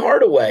Penny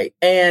Hardaway.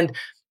 And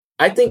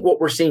I think what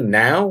we're seeing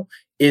now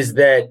is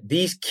that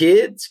these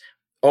kids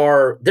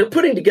they're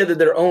putting together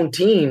their own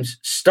teams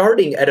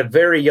starting at a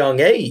very young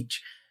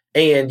age.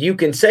 And you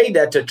can say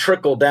that's a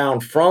trickle down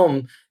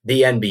from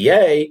the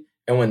NBA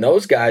and when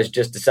those guys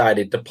just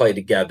decided to play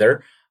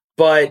together.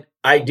 But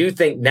I do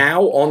think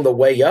now on the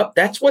way up,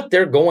 that's what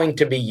they're going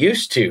to be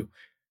used to.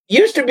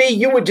 Used to be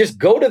you would just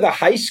go to the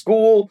high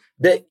school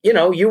that,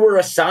 you were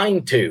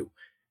assigned to.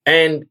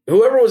 And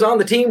whoever was on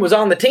the team was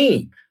on the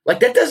team. Like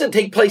that doesn't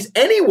take place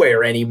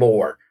anywhere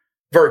anymore,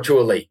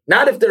 virtually.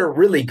 Not if they're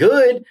really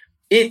good.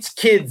 It's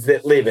kids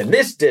that live in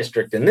this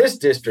district, and this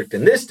district,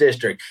 and this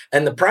district.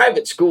 And the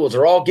private schools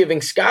are all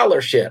giving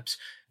scholarships.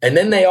 And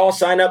then they all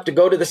sign up to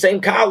go to the same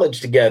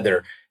college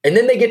together. And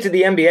then they get to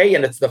the NBA,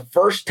 and it's the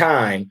first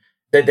time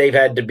that they've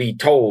had to be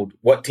told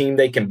what team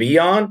they can be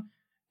on.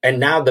 And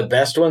now the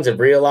best ones have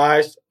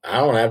realized, I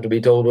don't have to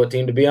be told what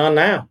team to be on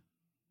now.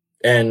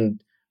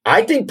 And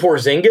I think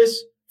Porzingis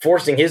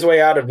forcing his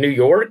way out of New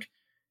York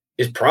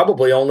is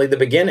probably only the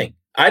beginning.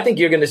 I think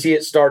you're going to see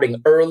it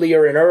starting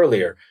earlier and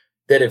earlier,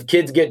 that if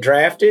kids get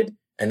drafted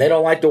and they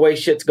don't like the way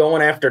shit's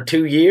going after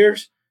 2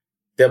 years,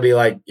 they'll be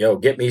like, yo,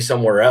 get me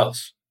somewhere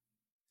else.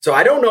 So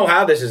I don't know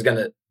how this is going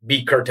to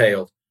be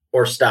curtailed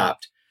or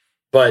stopped,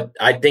 but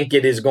I think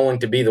it is going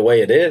to be the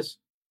way it is.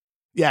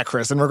 Yeah,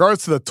 Chris, in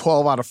regards to the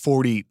 12 out of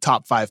 40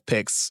 top 5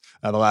 picks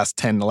the last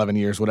 10, 11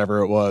 years, whatever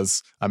it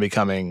was,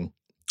 becoming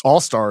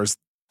all-stars,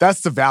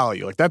 that's the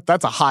value. Like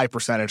that's a high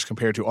percentage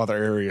compared to other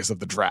areas of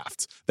the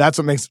draft. That's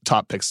what makes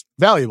top picks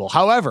valuable.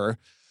 However,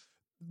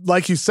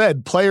 like you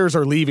said, players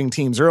are leaving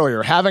teams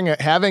earlier. Having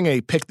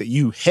a pick that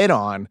you hit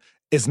on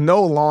is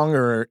no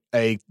longer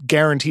a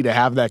guarantee to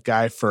have that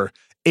guy for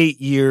 8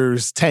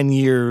 years, 10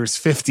 years,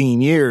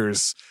 15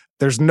 years.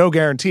 There's no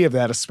guarantee of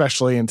that,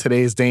 especially in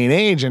today's day and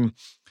age. And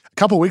a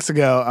couple of weeks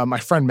ago, my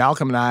friend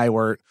Malcolm and I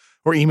were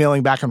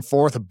emailing back and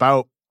forth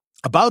about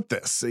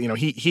this. You know,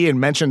 he had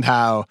mentioned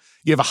how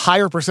you have a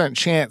higher percent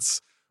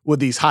chance with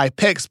these high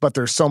picks, but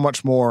there's so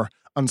much more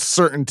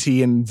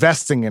uncertainty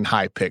investing in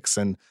high picks.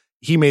 And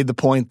he made the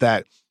point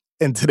that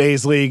in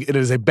today's league, it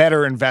is a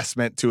better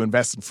investment to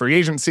invest in free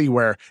agency,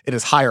 where it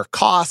is higher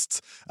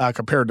costs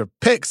compared to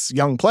picks,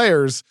 young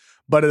players,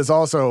 but it is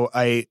also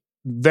a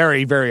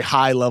very, very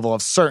high level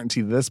of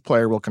certainty that this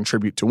player will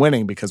contribute to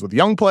winning, because with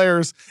young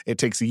players, it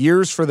takes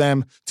years for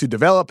them to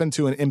develop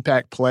into an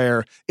impact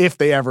player, if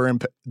they ever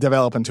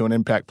develop into an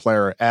impact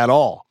player at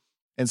all.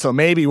 And so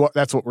maybe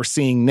that's what we're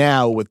seeing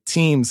now with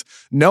teams,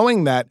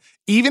 knowing that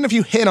even if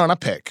you hit on a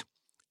pick,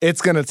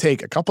 it's going to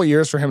take a couple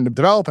years for him to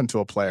develop into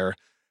a player.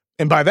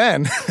 And by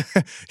then,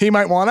 he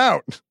might want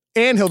out.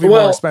 And he'll be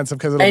more expensive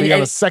because it'll be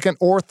on a second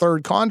or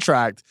third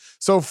contract.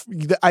 So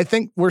I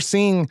think we're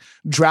seeing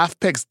draft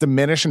picks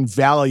diminish in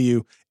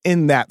value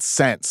in that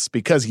sense,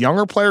 because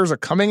younger players are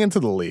coming into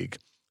the league.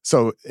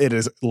 So it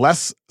is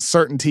less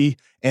certainty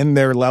in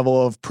their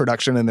level of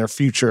production in their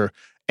future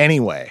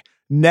anyway.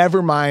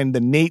 Never mind the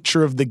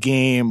nature of the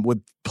game,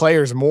 with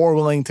players more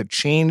willing to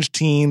change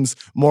teams,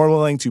 more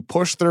willing to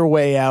push their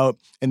way out.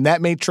 And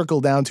that may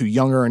trickle down to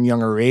younger and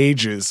younger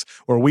ages,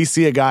 where we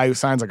see a guy who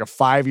signs like a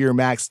 5-year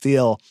max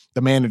deal,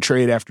 demand to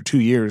trade after 2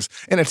 years.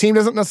 And a team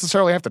doesn't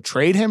necessarily have to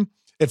trade him.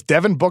 If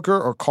Devin Booker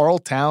or Karl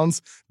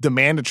Towns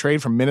demand a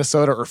trade from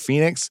Minnesota or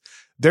Phoenix,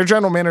 their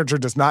general manager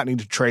does not need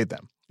to trade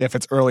them if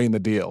it's early in the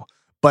deal.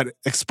 But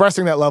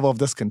expressing that level of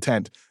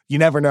discontent, you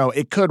never know.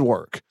 It could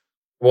work.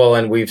 Well,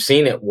 and we've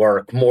seen it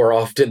work more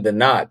often than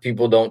not.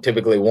 People don't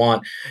typically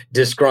want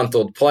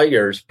disgruntled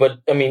players. But,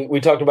 I mean,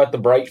 we talked about the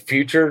bright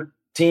future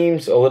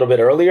teams a little bit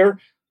earlier.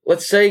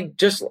 Let's say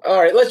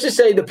let's just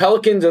say the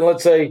Pelicans and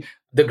let's say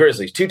the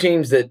Grizzlies, 2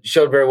 teams that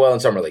showed very well in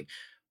Summer League.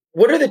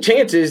 What are the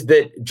chances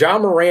that Ja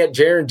Morant,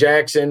 Jaren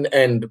Jackson,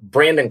 and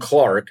Brandon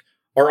Clark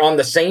are on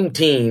the same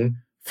team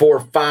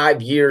for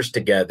 5 years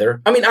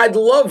together? I mean, I'd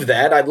love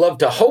that. I'd love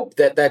to hope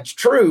that that's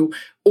true.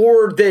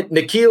 Or that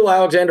Nickeil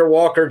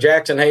Alexander-Walker,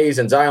 Jackson Hayes,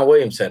 and Zion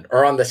Williamson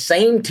are on the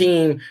same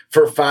team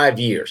for 5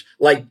 years.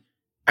 Like,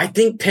 I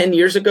think 10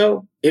 years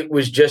ago, it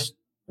was just,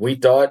 we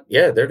thought,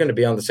 yeah, they're going to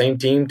be on the same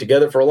team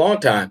together for a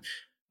long time.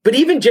 But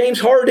even James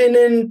Harden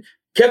and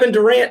Kevin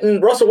Durant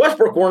and Russell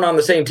Westbrook weren't on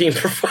the same team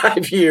for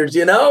 5 years,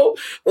 you know?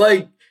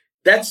 Like,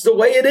 that's the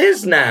way it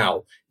is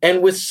now.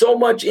 And with so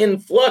much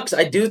influx,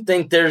 I do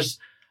think there's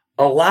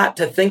a lot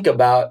to think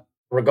about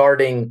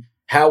regarding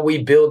how we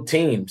build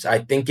teams. I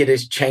think it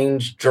has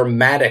changed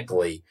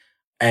dramatically.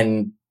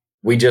 And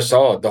we just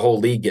saw the whole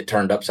league get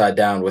turned upside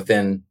down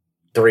within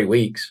 3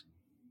 weeks.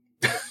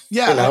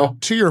 Yeah, you know?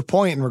 To your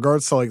point, in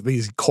regards to like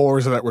these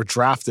cores that were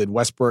drafted,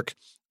 Westbrook,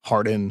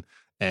 Harden,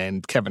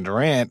 and Kevin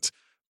Durant,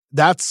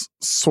 that's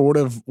sort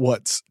of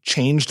what's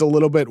changed a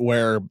little bit,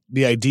 where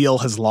the ideal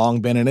has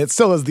long been, and it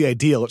still is the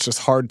ideal, it's just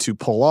hard to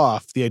pull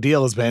off. The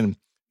ideal has been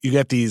you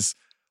get these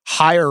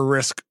higher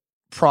risk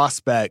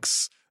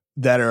prospects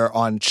that are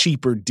on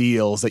cheaper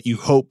deals that you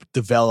hope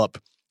develop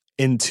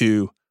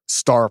into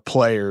star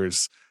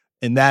players.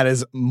 And that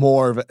is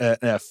more of an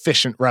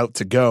efficient route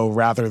to go,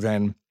 rather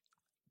than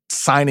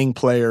signing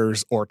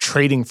players or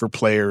trading for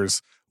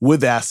players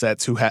with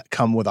assets who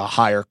come with a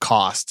higher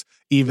cost,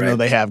 even though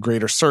they have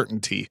greater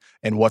certainty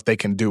in what they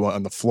can do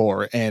on the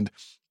floor. And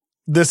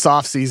this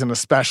offseason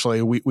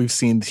especially, we've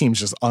seen teams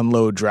just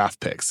unload draft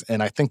picks.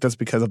 And I think that's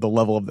because of the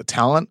level of the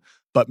talent,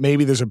 but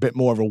maybe there's a bit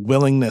more of a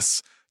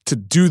willingness to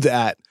do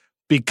that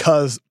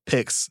because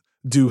picks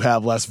do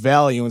have less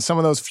value. And some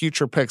of those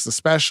future picks,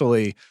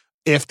 especially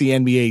if the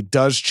NBA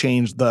does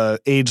change the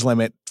age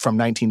limit from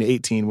 19 to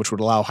 18, which would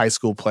allow high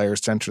school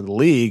players to enter the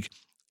league,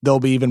 there'll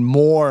be even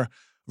more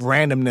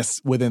randomness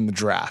within the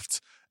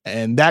draft.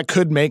 And that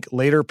could make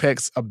later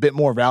picks a bit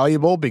more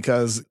valuable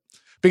because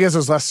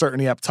there's less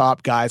certainty up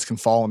top. Guys can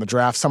fall in the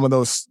draft. Some of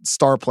those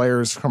star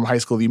players from high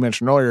school that you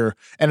mentioned earlier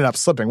ended up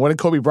slipping. What did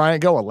Kobe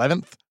Bryant go?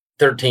 11th?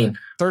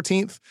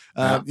 13th.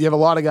 You have a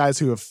lot of guys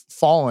who have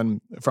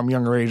fallen from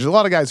younger age. A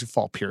lot of guys who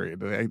fall,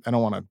 period. I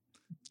don't want to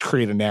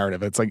create a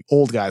narrative. It's like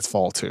old guys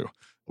fall too.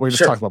 We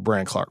just talked about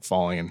Brandon Clark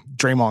falling and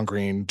Draymond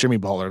Green, Jimmy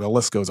Butler, the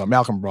list goes on,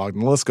 Malcolm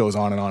Brogdon, the list goes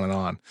on and on and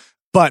on.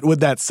 But with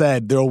that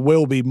said, there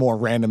will be more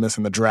randomness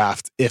in the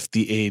draft if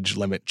the age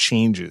limit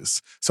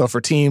changes. So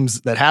for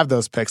teams that have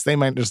those picks, they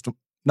might just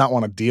not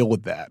want to deal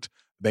with that.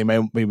 They may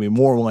be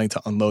more willing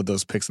to unload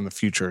those picks in the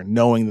future,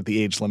 knowing that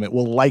the age limit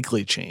will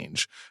likely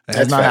change. It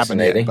has not happened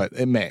yet, but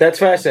it may. That's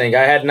fascinating.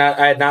 I had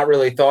not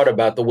really thought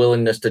about the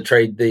willingness to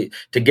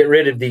to get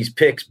rid of these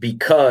picks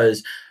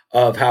because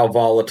of how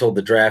volatile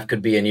the draft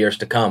could be in years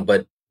to come.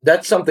 But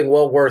that's something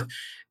well worth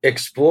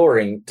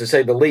exploring, to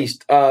say the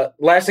least.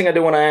 Last thing I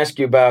do want to ask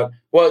you about,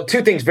 well,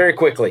 two things very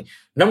quickly.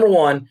 Number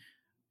one,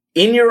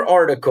 in your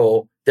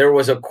article, there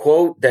was a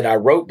quote that I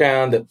wrote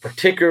down that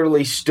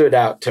particularly stood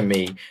out to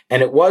me,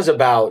 and it was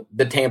about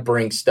the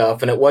tampering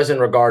stuff, and it was in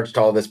regards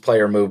to all this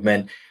player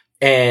movement.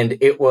 And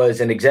it was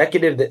an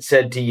executive that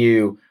said to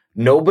you,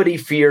 "Nobody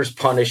fears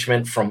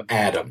punishment from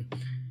Adam."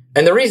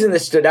 And the reason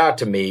this stood out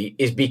to me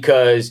is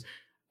because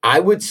I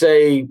would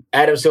say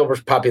Adam Silver's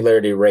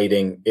popularity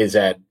rating is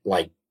at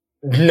like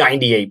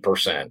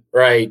 98%,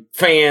 right?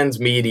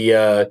 Fans,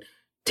 media,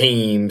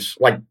 teams,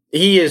 like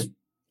he is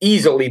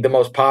easily the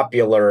most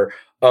popular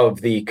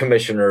of the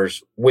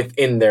commissioners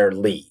within their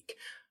league.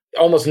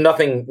 Almost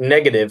nothing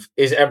negative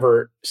is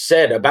ever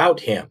said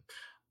about him.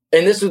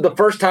 And this was the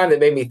first time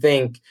that made me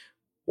think,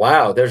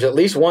 wow, there's at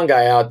least one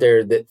guy out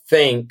there that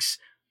thinks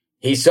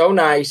he's so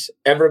nice,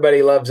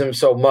 everybody loves him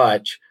so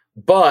much,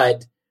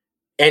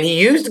 and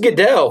he used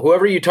Goodell.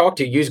 Whoever you talk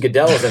to used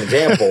Goodell as an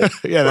example.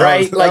 Yeah,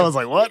 right? I was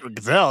like, what?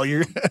 Goodell?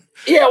 Yeah,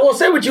 well,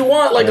 say what you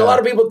want. Like, a lot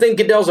of people think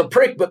Goodell's a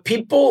prick, but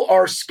people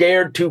are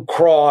scared to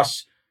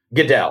cross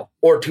Goodell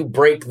or to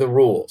break the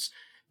rules.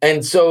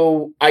 And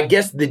so I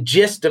guess the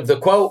gist of the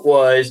quote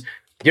was,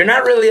 you're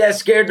not really that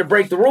scared to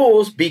break the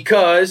rules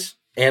because,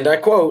 and I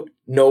quote,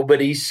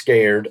 "nobody's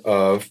scared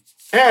of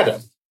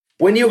Adam."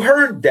 When you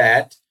heard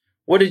that,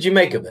 what did you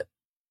make of it?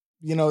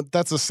 You know,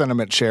 that's a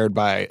sentiment shared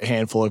by a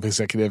handful of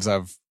executives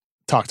I've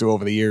talked to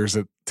over the years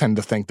that tend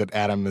to think that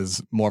Adam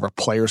is more of a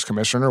players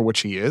commissioner,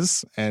 which he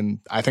is. And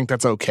I think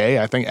that's okay.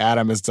 I think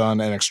Adam has done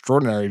an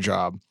extraordinary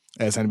job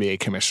as NBA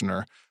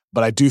commissioner.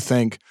 But I do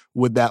think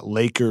with that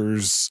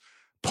Lakers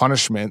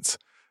punishment,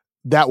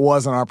 that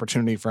was an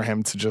opportunity for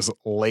him to just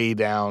lay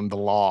down the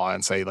law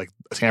and say, like,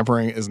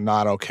 tampering is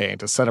not okay, and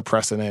to set a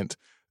precedent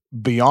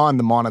beyond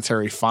the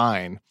monetary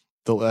fine.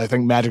 I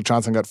think Magic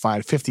Johnson got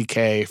fined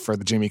 $50K for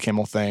the Jimmy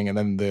Kimmel thing, and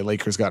then the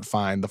Lakers got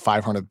fined the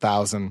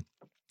 $500,000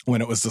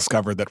 when it was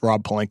discovered that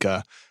Rob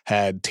Pelinka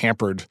had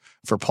tampered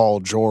for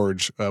Paul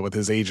George with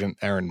his agent,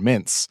 Aaron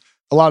Mintz.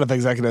 A lot of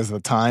executives at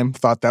the time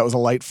thought that was a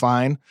light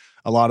fine.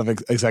 A lot of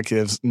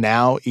executives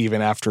now,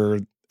 even after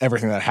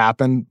everything that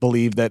happened,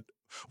 believe that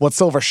what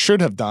Silver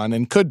should have done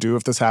and could do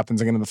if this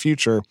happens again in the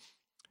future,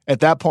 at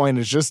that point,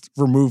 is just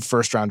remove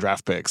first-round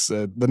draft picks.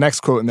 The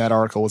next quote in that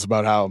article was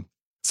about how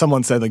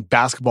someone said, like,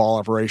 basketball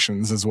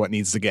operations is what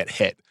needs to get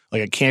hit.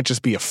 Like, it can't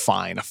just be a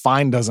fine. A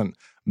fine doesn't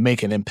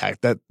make an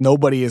impact. That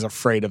nobody is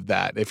afraid of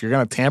that. If you're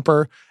going to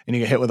tamper and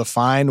you get hit with a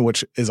fine,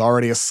 which is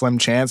already a slim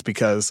chance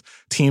because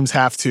teams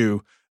have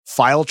to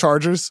file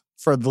charges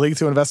for the league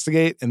to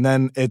investigate, and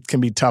then it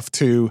can be tough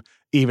to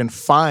even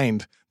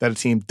find that a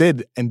team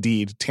did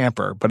indeed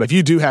tamper. But if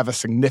you do have a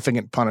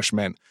significant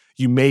punishment,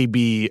 you may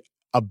be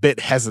a bit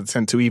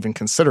hesitant to even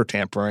consider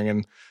tampering.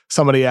 And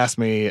somebody asked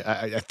me,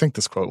 I think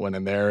this quote went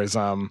in there, is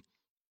I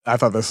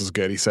thought this was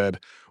good. He said,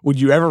 "Would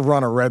you ever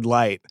run a red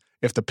light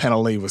if the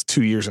penalty was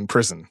 2 years in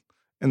prison?"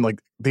 And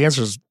like, the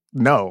answer is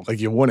no, like,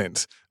 you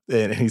wouldn't.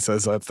 And he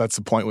says that's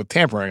the point with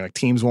tampering. Like,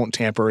 teams won't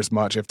tamper as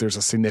much if there's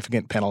a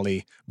significant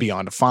penalty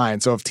beyond a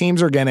fine. So if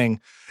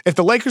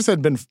the Lakers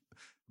had been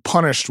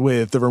punished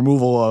with the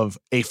removal of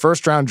a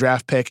first-round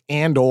draft pick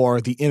and or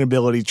the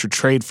inability to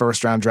trade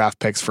first-round draft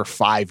picks for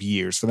 5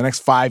 years, for the next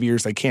 5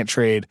 years they can't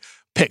trade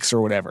picks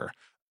or whatever,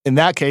 in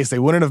that case they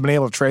wouldn't have been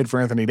able to trade for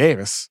Anthony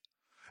Davis,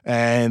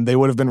 and they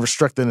would have been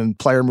restricted in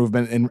player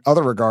movement in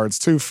other regards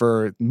too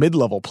for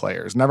mid-level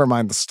players, never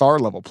mind the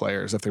star-level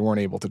players, if they weren't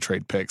able to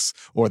trade picks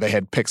or they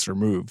had picks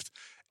removed.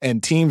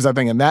 And teams, I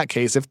think in that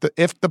case, if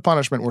the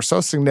punishment were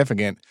so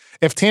significant,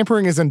 if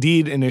tampering is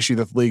indeed an issue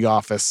that the league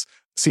office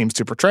seems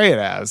to portray it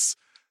as,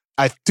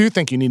 I do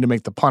think you need to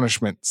make the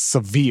punishment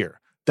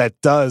severe. That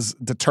does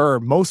deter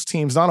most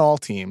teams, not all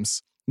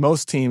teams,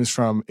 most teams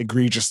from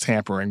egregious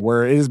tampering,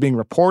 where it is being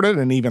reported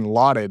and even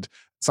lauded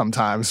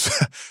sometimes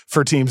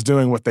for teams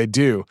doing what they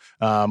do.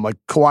 Like,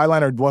 Kawhi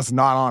Leonard was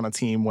not on a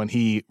team when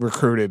he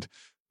recruited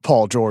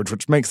Paul George,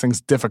 which makes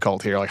things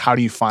difficult here. Like, how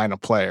do you fine a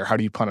player? How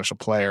do you punish a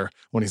player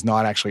when he's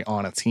not actually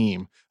on a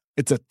team?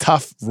 It's a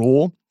tough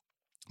rule,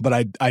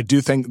 but I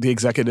do think the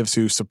executives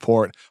who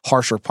support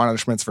harsher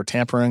punishments for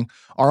tampering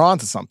are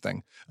onto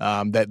something,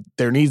 that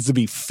there needs to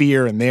be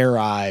fear in their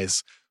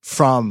eyes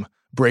from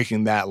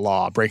breaking that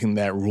law, breaking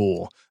that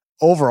rule.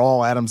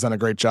 Overall, Adam's done a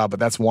great job, but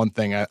that's one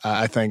thing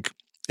I think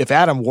if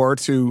Adam were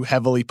to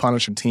heavily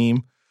punish a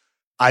team,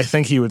 I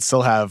think he would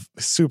still have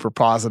super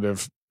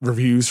positive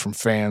reviews from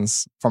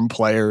fans, from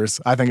players.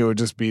 I think it would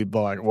just be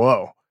like,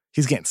 whoa,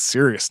 he's getting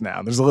serious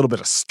now. There's a little bit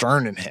of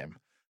stern in him.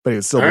 but he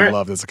would still be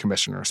loved as a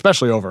commissioner,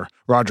 especially over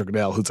Roger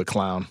Goodell, who's a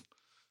clown.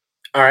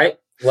 All right.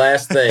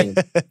 Last thing.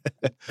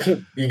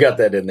 You got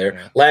that in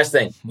there. Last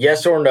thing.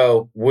 Yes or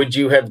no, would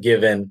you have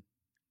given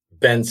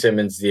Ben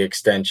Simmons the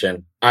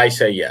extension? I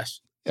say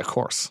yes. Of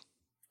course.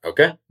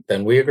 Okay.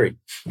 Then we agree.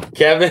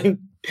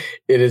 Kevin,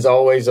 it is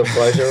always a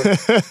pleasure.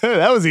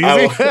 That was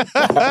easy.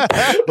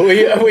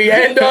 We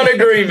end on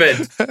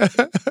agreement.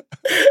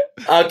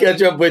 I'll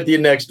catch up with you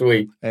next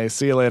week. Hey,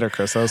 see you later,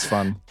 Chris. That was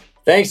fun.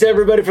 Thanks,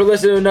 everybody, for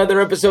listening to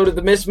another episode of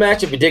The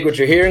Mismatch. If you dig what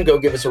you're hearing, go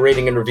give us a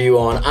rating and review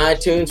on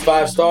iTunes.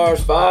 5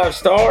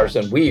 stars,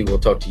 and we will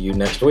talk to you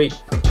next week.